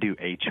I do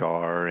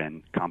HR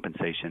and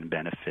compensation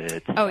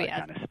benefits, that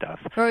kind of stuff.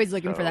 We're always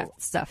looking for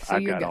that stuff. So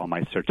I've got all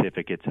my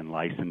certificates and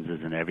licenses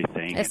and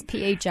everything.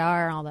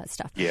 SPHR, all that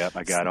stuff. Yeah,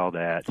 I got all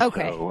that.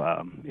 Okay.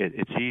 So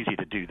it's easy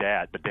to do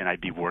that, but then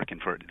I'd be working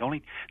for the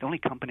only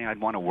company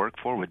I'd want to work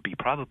for would be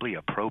probably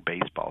a pro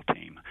baseball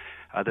team.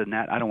 Other than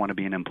that, I don't want to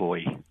be an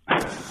employee.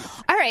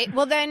 All right.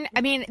 Well, then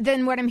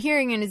what I'm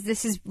hearing is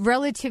this is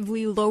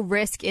relatively low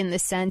risk in the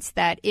sense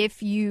that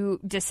if you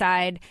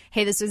decide,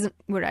 hey, this isn't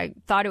what I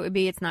thought it would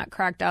be, it's not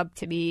cracked up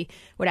to be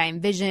what I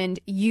envisioned,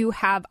 you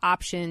have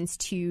options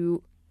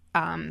to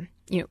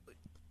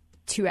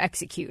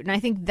execute. And I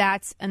think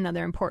that's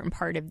another important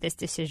part of this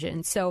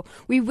decision. So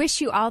we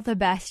wish you all the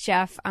best,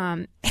 Jeff.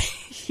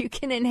 You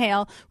can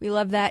inhale. We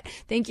love that.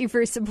 Thank you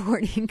for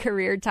supporting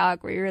Career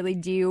Talk. We really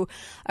do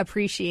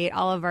appreciate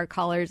all of our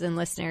callers and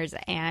listeners,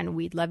 and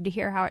we'd love to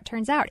hear how it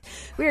turns out.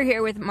 We're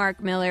here with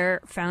Mark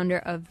Miller, founder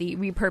of the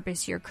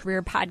Repurpose Your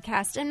Career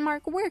podcast. And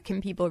Mark, where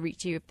can people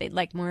reach you if they'd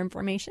like more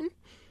information?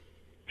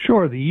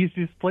 Sure. The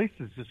easiest place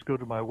is just go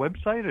to my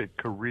website at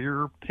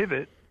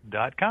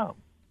careerpivot.com.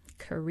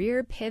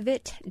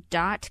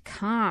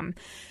 careerpivot.com.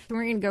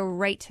 We're going to go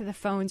right to the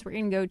phones. We're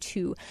going to go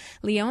to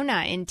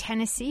Leona in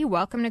Tennessee.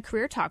 Welcome to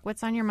Career Talk.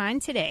 What's on your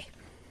mind today?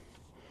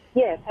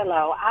 Yes,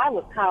 hello. I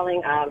was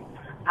calling.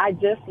 I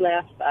just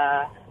left.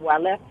 I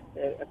left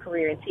a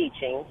career in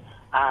teaching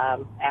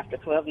after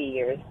 12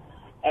 years,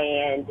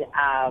 and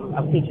I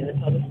was teaching the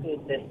public school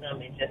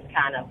system, and just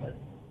kind of was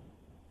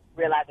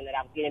realizing that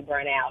I was getting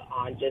burnt out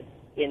on just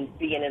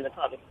being in the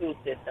public school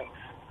system.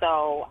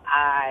 So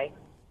I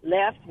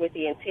left with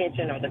the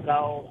intention or the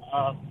goal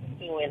of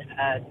pursuing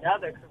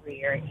another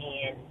career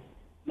in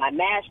my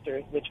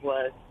master's, which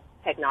was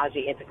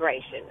technology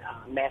integration,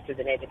 master's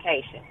in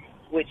education,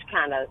 which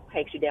kind of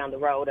takes you down the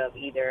road of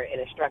either an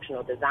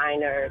instructional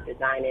designer,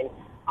 designing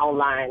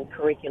online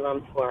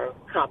curriculums for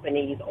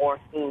companies or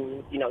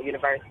schools,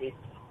 universities,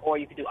 or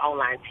you could do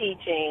online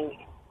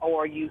teaching,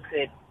 or you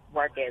could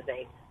work as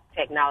a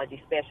technology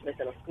specialist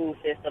in a school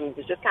system.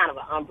 It's just kind of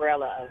an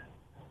umbrella of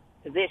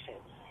positions.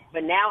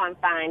 But now I'm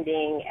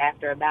finding,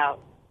 after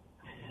about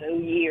 2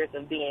 years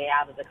of being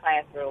out of the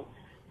classroom,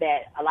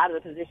 that a lot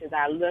of the positions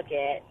I look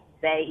at,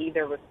 they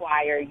either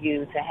require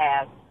you to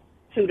have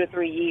 2 to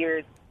 3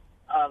 years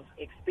of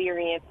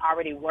experience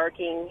already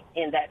working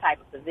in that type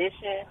of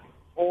position,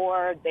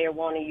 or they're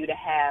wanting you to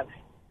have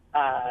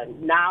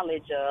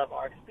knowledge of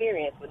or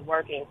experience with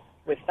working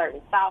with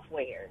certain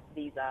software.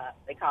 These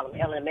they call them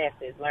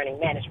LMSs, learning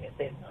management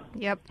systems.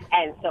 Yep.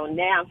 And so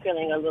now I'm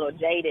feeling a little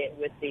jaded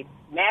with the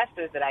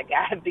master's that I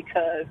got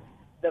because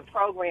the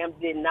program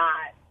did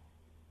not,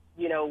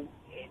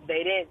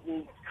 they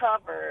didn't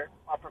cover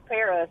or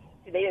prepare us.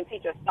 They didn't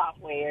teach us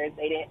software.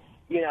 They didn't,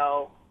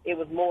 it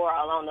was more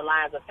along the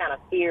lines of kind of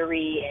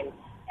theory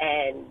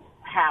and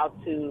how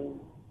to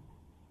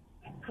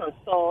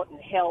consult and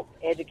help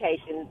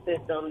education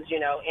systems,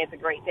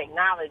 integrate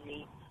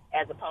technology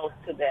as opposed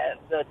to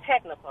the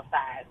technical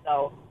side.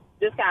 So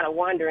just kind of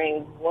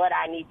wondering what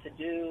I need to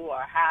do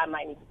or how I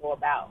might need to go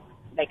about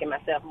making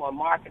myself more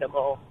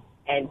marketable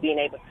and being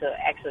able to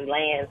actually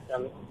land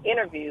some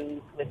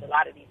interviews with a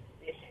lot of these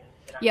positions.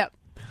 Yep.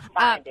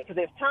 Because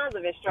there's tons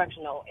of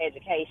instructional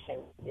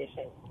education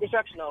positions,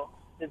 instructional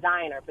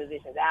designer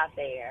positions out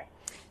there.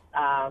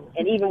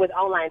 And even with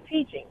online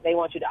teaching, they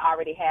want you to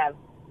already have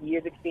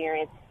years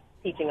experience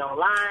teaching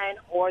online,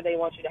 or they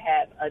want you to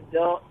have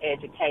adult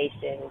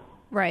education.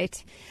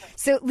 Right.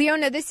 So,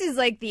 Leona, this is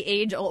like the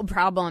age-old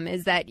problem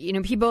is that,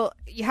 people,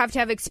 you have to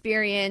have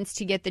experience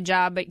to get the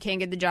job, but you can't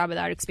get the job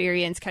without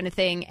experience kind of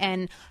thing.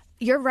 And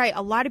you're right.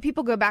 A lot of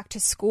people go back to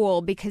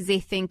school because they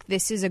think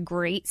this is a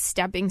great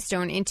stepping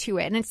stone into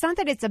it. And it's not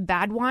that it's a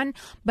bad one,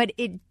 but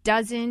it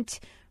doesn't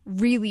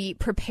really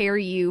prepare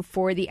you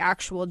for the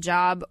actual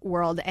job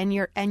world. And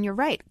you're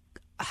right.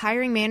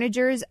 Hiring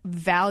managers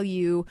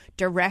value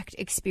direct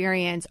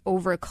experience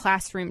over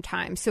classroom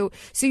time. So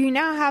you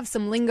now have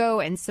some lingo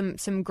and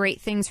some great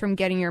things from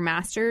getting your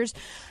master's.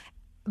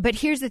 But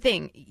here's the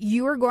thing.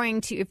 You are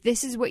going to, if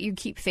this is what you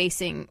keep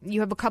facing,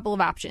 you have a couple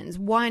of options.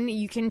 One,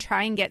 you can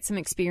try and get some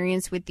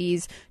experience with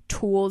these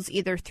tools,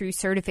 either through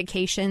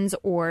certifications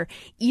or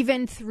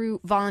even through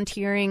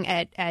volunteering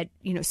at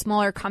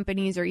smaller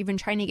companies, or even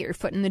trying to get your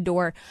foot in the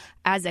door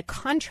as a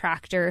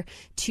contractor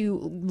to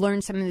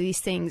learn some of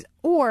these things.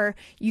 Or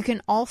you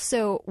can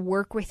also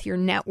work with your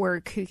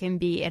network, who can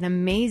be an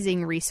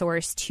amazing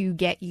resource to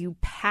get you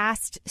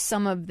past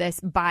some of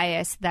this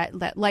bias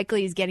that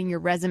likely is getting your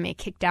resume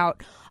kicked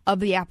out of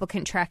the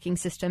applicant tracking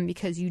system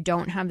because you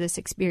don't have this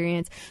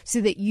experience, so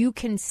that you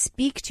can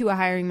speak to a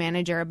hiring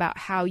manager about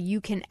how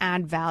you can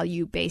add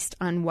value based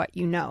on what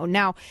you know.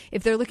 Now,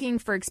 if they're looking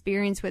for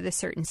experience with a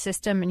certain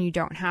system and you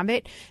don't have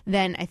it,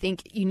 then I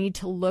think you need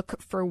to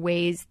look for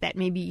ways that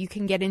maybe you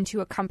can get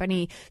into a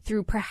company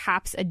through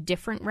perhaps a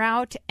different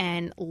route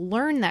and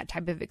learn that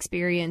type of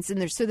experience.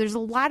 And there's a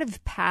lot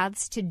of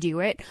paths to do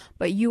it,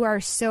 but you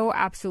are so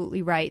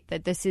absolutely right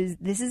that this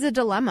is a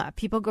dilemma.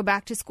 People go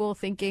back to school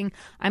thinking,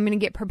 I'm going to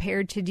get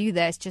prepared to do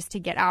this, just to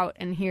get out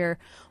and hear,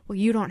 well,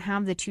 you don't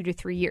have the 2 to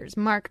 3 years.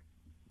 Mark,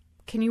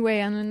 can you weigh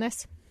in on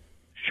this?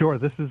 Sure.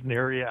 This is an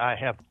area I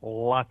have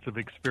lots of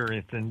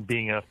experience in,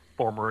 being a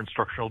former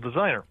instructional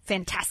designer.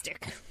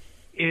 Fantastic.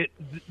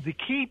 The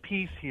key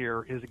piece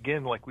here is,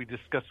 again, like we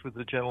discussed with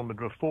the gentleman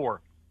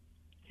before,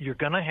 you're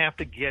going to have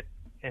to get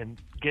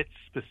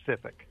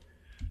specific.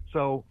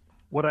 So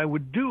what I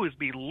would do is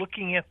be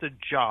looking at the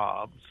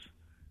jobs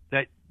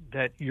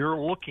that you're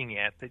looking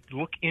at that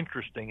look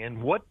interesting,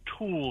 and what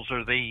tools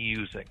are they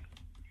using.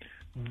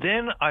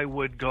 Then I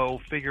would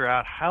go figure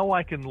out how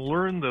I can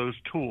learn those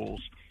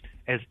tools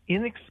as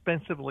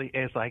inexpensively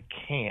as I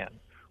can,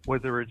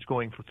 whether it's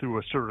going through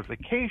a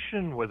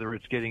certification, whether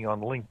it's getting on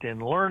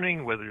LinkedIn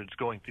Learning, whether it's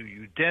going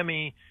through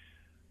Udemy.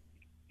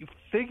 You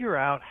figure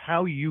out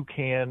how you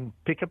can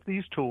pick up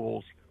these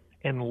tools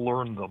and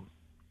learn them.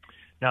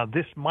 Now,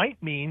 this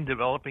might mean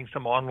developing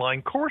some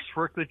online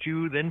coursework that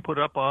you then put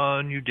up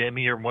on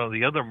Udemy or one of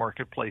the other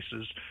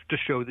marketplaces to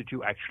show that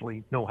you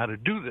actually know how to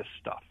do this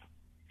stuff.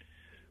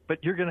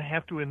 But you're going to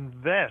have to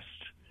invest,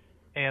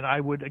 and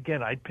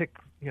I'd pick,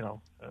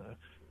 it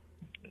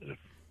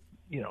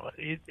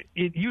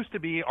used to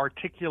be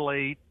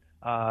Articulate,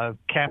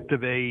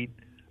 Captivate.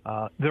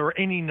 There are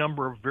any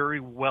number of very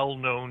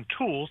well-known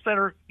tools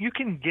that you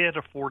can get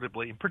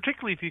affordably,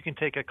 particularly if you can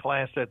take a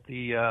class at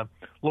the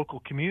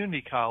local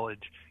community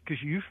college,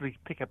 because you usually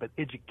pick up an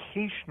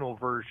educational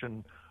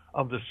version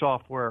of the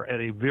software at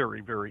a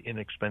very, very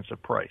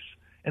inexpensive price.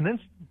 And then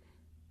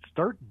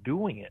start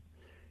doing it.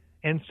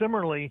 And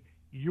similarly,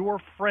 your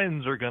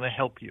friends are going to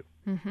help you.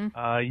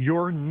 Mm-hmm.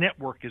 Your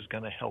network is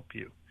going to help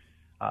you.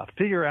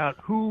 Figure out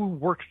who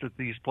works at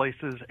these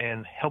places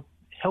and help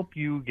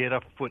you get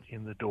a foot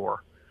in the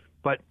door.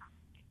 But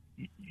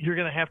you're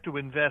going to have to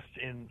invest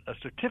in a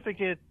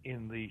certificate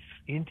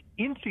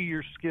into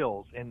your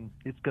skills, and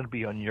it's going to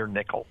be on your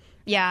nickel.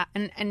 Yeah,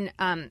 and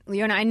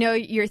Leona, I know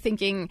you're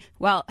thinking,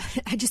 well,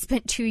 I just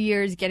spent 2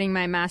 years getting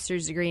my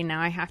master's degree,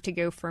 now I have to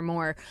go for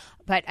more.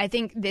 But I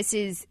think this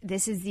is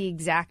the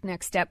exact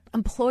next step.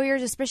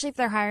 Employers, especially if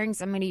they're hiring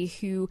somebody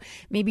who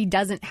maybe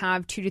doesn't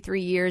have 2 to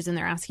 3 years and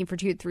they're asking for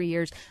 2 to 3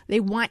 years, they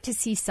want to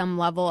see some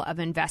level of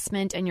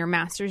investment, and your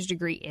master's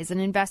degree is an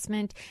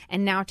investment.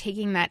 And now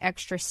taking that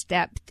extra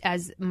step,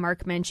 as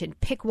Mark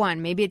mentioned, pick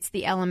one. Maybe it's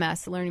the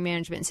LMS, the learning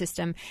management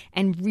system,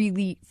 and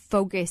really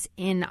focus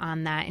in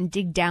on that and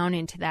dig down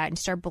into that and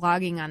start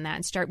blogging on that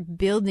and start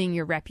building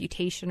your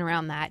reputation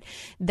around that.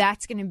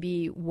 That's going to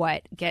be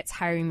what gets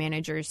hiring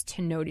managers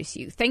to notice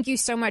you. Thank you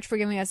so much for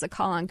giving us a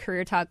call on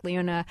Career Talk,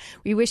 Leona.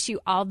 We wish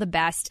you all the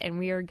best, and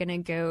we are going to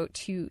go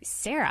to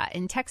Sarah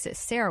in Texas.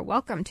 Sarah,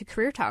 welcome to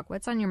Career Talk.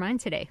 What's on your mind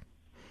today?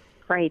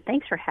 Great.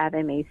 Thanks for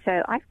having me.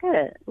 So I've got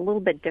a little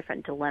bit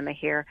different dilemma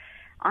here.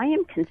 I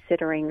am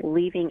considering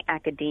leaving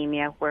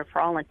academia, where for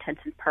all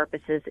intents and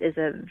purposes is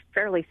a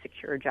fairly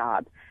secure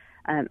job.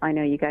 I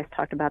know you guys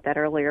talked about that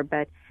earlier,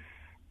 but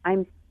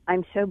I'm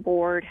so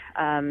bored,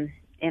 and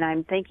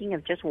I'm thinking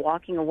of just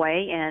walking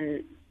away,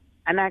 and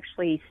I'm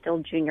actually still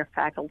junior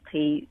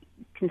faculty,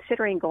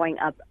 considering going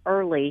up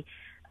early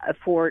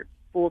for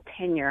full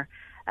tenure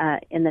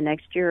in the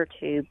next year or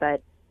two,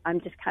 but I'm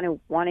just kind of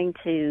wanting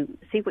to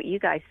see what you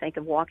guys think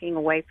of walking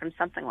away from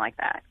something like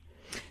that.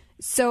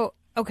 So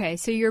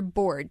you're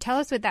bored. Tell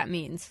us what that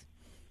means.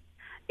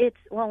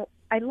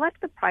 I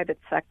left the private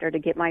sector to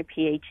get my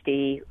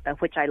PhD,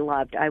 which I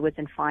loved. I was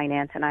in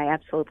finance, and I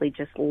absolutely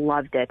just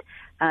loved it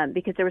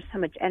because there was so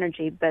much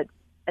energy, but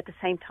at the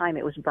same time,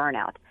 it was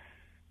burnout.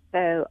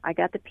 So I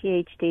got the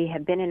PhD,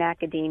 have been in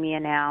academia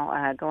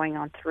now going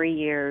on 3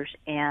 years,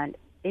 and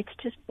it's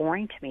just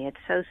boring to me. It's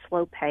so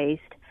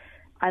slow-paced.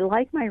 I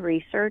like my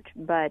research,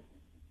 but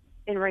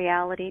in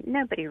reality,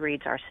 nobody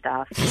reads our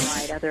stuff,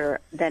 right, other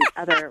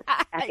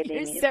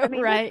academians. You're so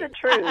right. That's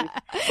the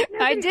truth.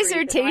 My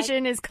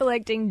dissertation is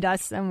collecting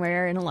dust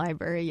somewhere in a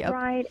library. Yep.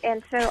 Right,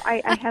 and so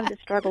I have the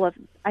struggle of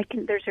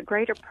there's a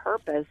greater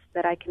purpose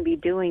that I can be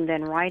doing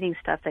than writing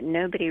stuff that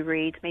nobody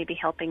reads, maybe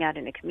helping out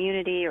in a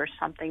community or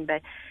something,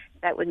 but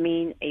that would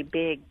mean a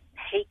big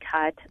pay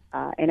cut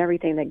and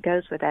everything that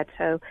goes with that.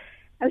 So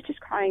I was just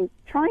trying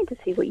to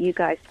see what you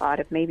guys thought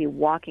of maybe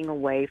walking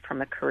away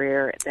from a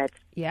career that's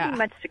pretty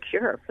much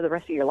secure for the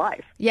rest of your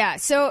life. Yeah.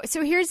 So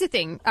here's the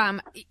thing.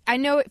 I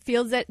know it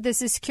feels that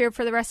this is secure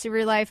for the rest of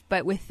your life,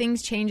 but with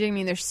things changing, I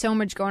mean, there's so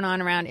much going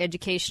on around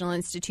educational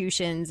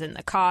institutions and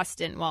the cost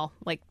and,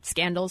 like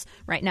scandals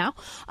right now.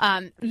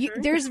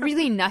 There's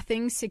really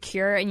nothing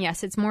secure. And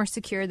yes, it's more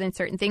secure than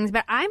certain things.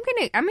 But I'm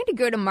gonna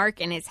go to Mark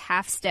and his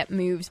half-step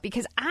moves,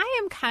 because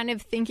I am kind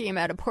of thinking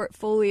about a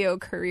portfolio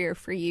career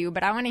for you.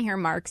 But I want to hear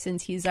Mark,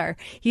 since he's our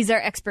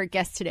expert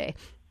guest today.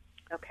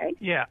 Okay.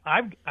 Yeah,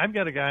 I've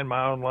got a guy in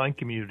my online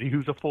community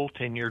who's a full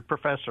tenured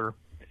professor,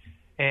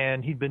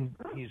 and he's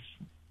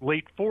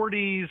late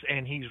 40s,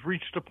 and he's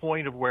reached a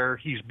point of where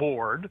he's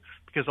bored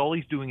because all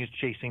he's doing is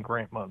chasing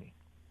grant money.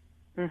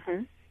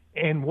 Mm-hmm.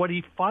 And what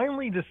he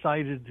finally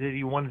decided that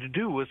he wanted to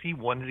do was he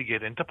wanted to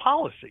get into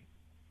policy.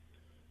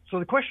 So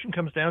the question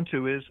comes down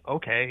to is,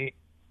 okay,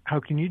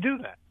 how can you do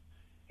that?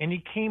 And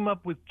he came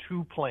up with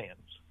 2 plans.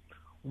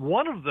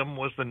 One of them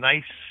was the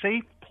nice,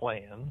 safe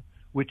plan,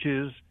 which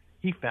is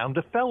he found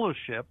a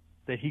fellowship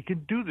that he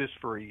could do this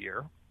for a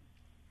year.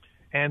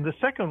 And the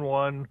second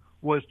one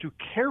was to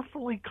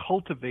carefully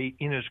cultivate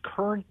in his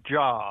current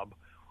job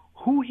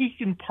who he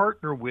can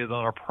partner with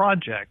on a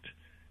project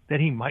that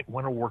he might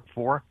want to work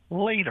for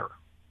later.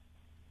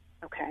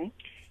 Okay.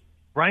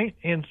 Right?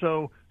 And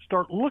so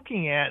start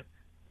looking at,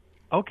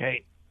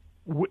 okay,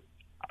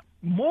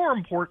 more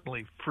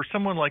importantly, for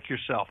someone like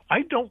yourself,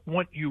 I don't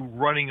want you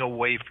running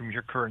away from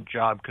your current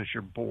job because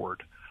you're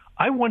bored.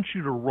 I want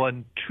you to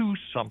run to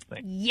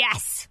something.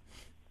 Yes.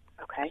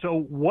 Okay. So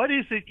what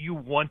is it you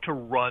want to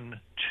run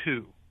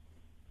to?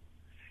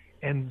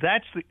 And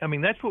that's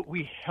what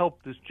we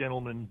help this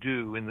gentleman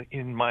do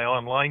in my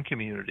online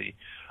community,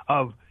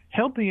 of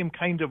helping him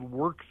kind of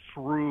work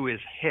through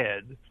his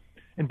head.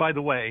 And by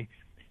the way,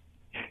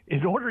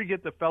 in order to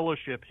get the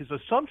fellowship, his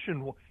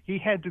assumption, he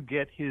had to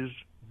get his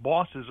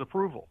boss's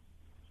approval.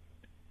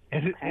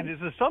 And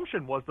his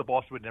assumption was the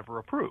boss would never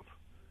approve.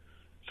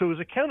 So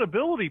his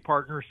accountability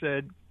partner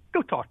said,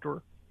 go talk to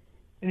her.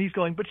 And he's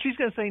going, but she's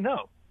going to say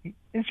no.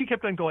 And she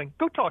kept on going,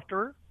 go talk to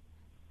her.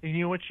 And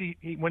you know what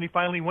when he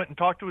finally went and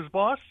talked to his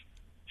boss,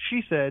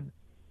 she said,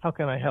 how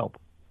can I help?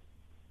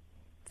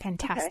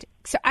 Fantastic. Okay.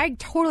 So I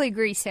totally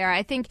agree, Sarah.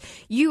 I think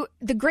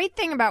the great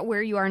thing about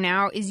where you are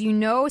now is you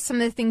know some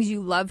of the things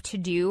you love to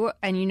do,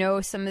 and you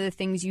know some of the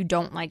things you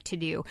don't like to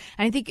do.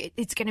 And I think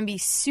it's going to be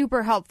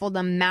super helpful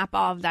to map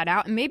all of that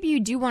out. And maybe you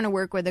do want to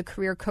work with a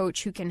career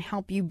coach who can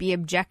help you be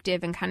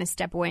objective and kind of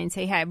step away and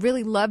say, hey, I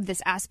really love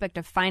this aspect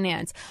of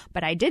finance,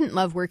 but I didn't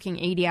love working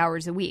 80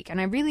 hours a week. And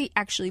I really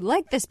actually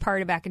like this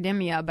part of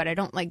academia, but I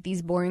don't like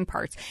these boring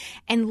parts.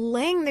 And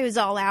laying those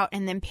all out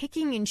and then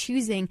picking and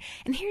choosing.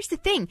 And here's the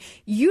thing.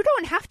 You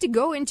don't have to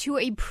go into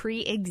a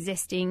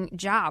pre-existing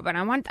job. And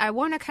I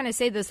want to kind of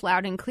say this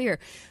loud and clear.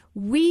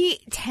 We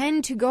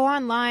tend to go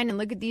online and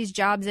look at these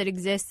jobs that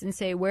exist and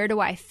say, where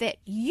do I fit?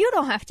 You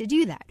don't have to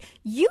do that.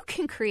 You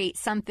can create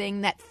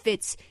something that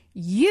fits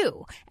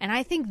you. And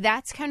I think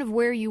that's kind of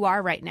where you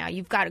are right now.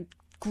 You've got a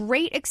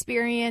great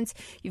experience.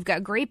 You've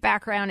got great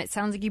background. It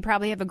sounds like you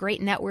probably have a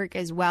great network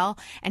as well.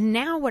 And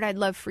now what I'd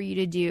love for you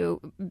to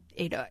do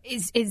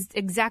is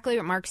exactly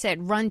what Mark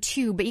said, run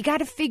two, but you got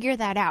to figure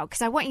that out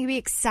because I want you to be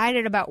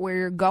excited about where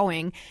you're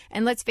going.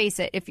 And let's face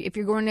it, if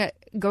you're going to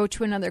go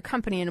to another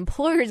company, an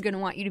employer is going to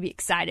want you to be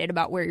excited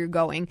about where you're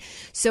going.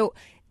 So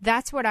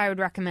that's what I would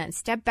recommend.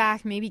 Step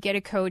back, maybe get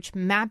a coach,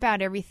 map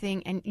out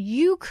everything, and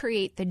you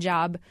create the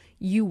job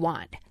you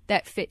want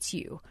that fits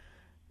you.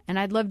 And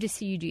I'd love to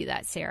see you do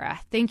that, Sarah.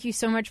 Thank you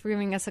so much for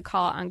giving us a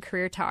call on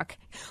Career Talk.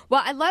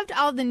 Well, I loved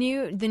all the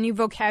new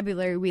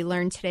vocabulary we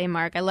learned today,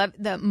 Mark. I love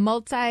the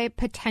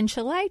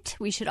multi-potentialite.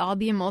 We should all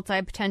be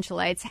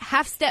multi-potentialites.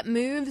 Half-step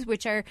moves,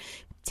 which are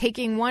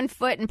taking one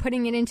foot and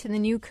putting it into the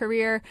new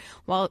career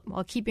while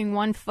keeping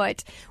one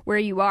foot where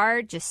you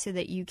are, just so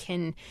that you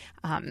can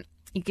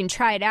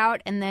try it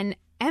out. And then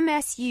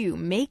MSU,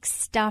 make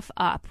stuff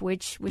up,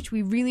 which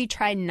we really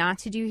try not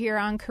to do here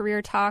on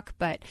Career Talk,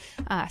 but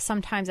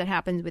sometimes it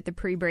happens with the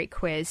pre-break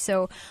quiz.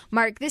 So,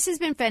 Mark, this has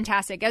been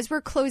fantastic. As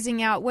we're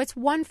closing out, what's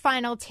one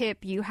final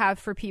tip you have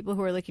for people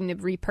who are looking to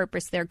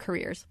repurpose their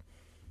careers?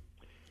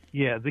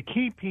 Yeah, the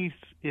key piece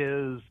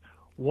is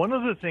one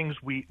of the things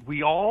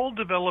we all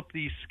develop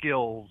these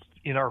skills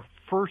in our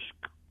first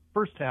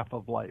half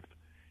of life.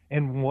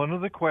 And one of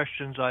the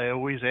questions I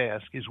always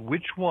ask is,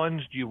 which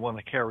ones do you want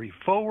to carry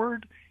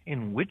forward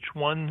and which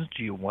ones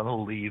do you want to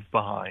leave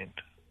behind?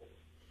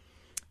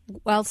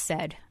 Well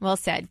said. Well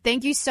said.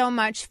 Thank you so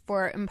much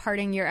for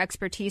imparting your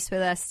expertise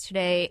with us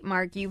today,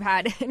 Mark. You've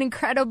had an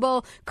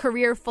incredible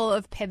career full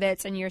of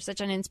pivots, and you're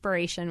such an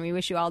inspiration. We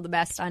wish you all the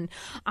best on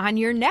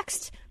your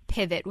next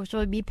pivot, which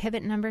will be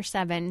pivot number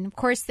 7. Of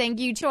course, thank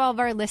you to all of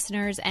our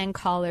listeners and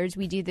callers.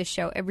 We do this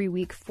show every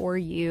week for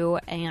you,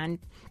 and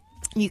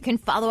you can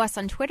follow us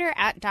on Twitter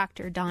at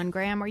Dr. Dawn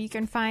Graham, or you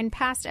can find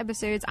past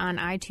episodes on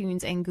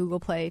iTunes and Google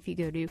Play if you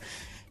go to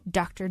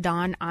Dr.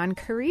 Dawn on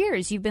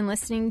Careers. You've been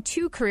listening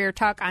to Career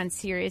Talk on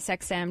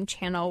SiriusXM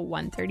Channel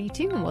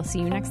 132, and we'll see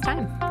you next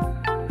time.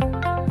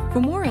 For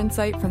more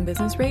insight from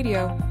Business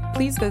Radio,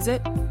 please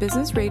visit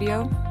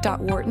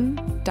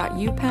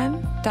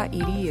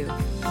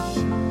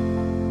businessradio.wharton.upenn.edu.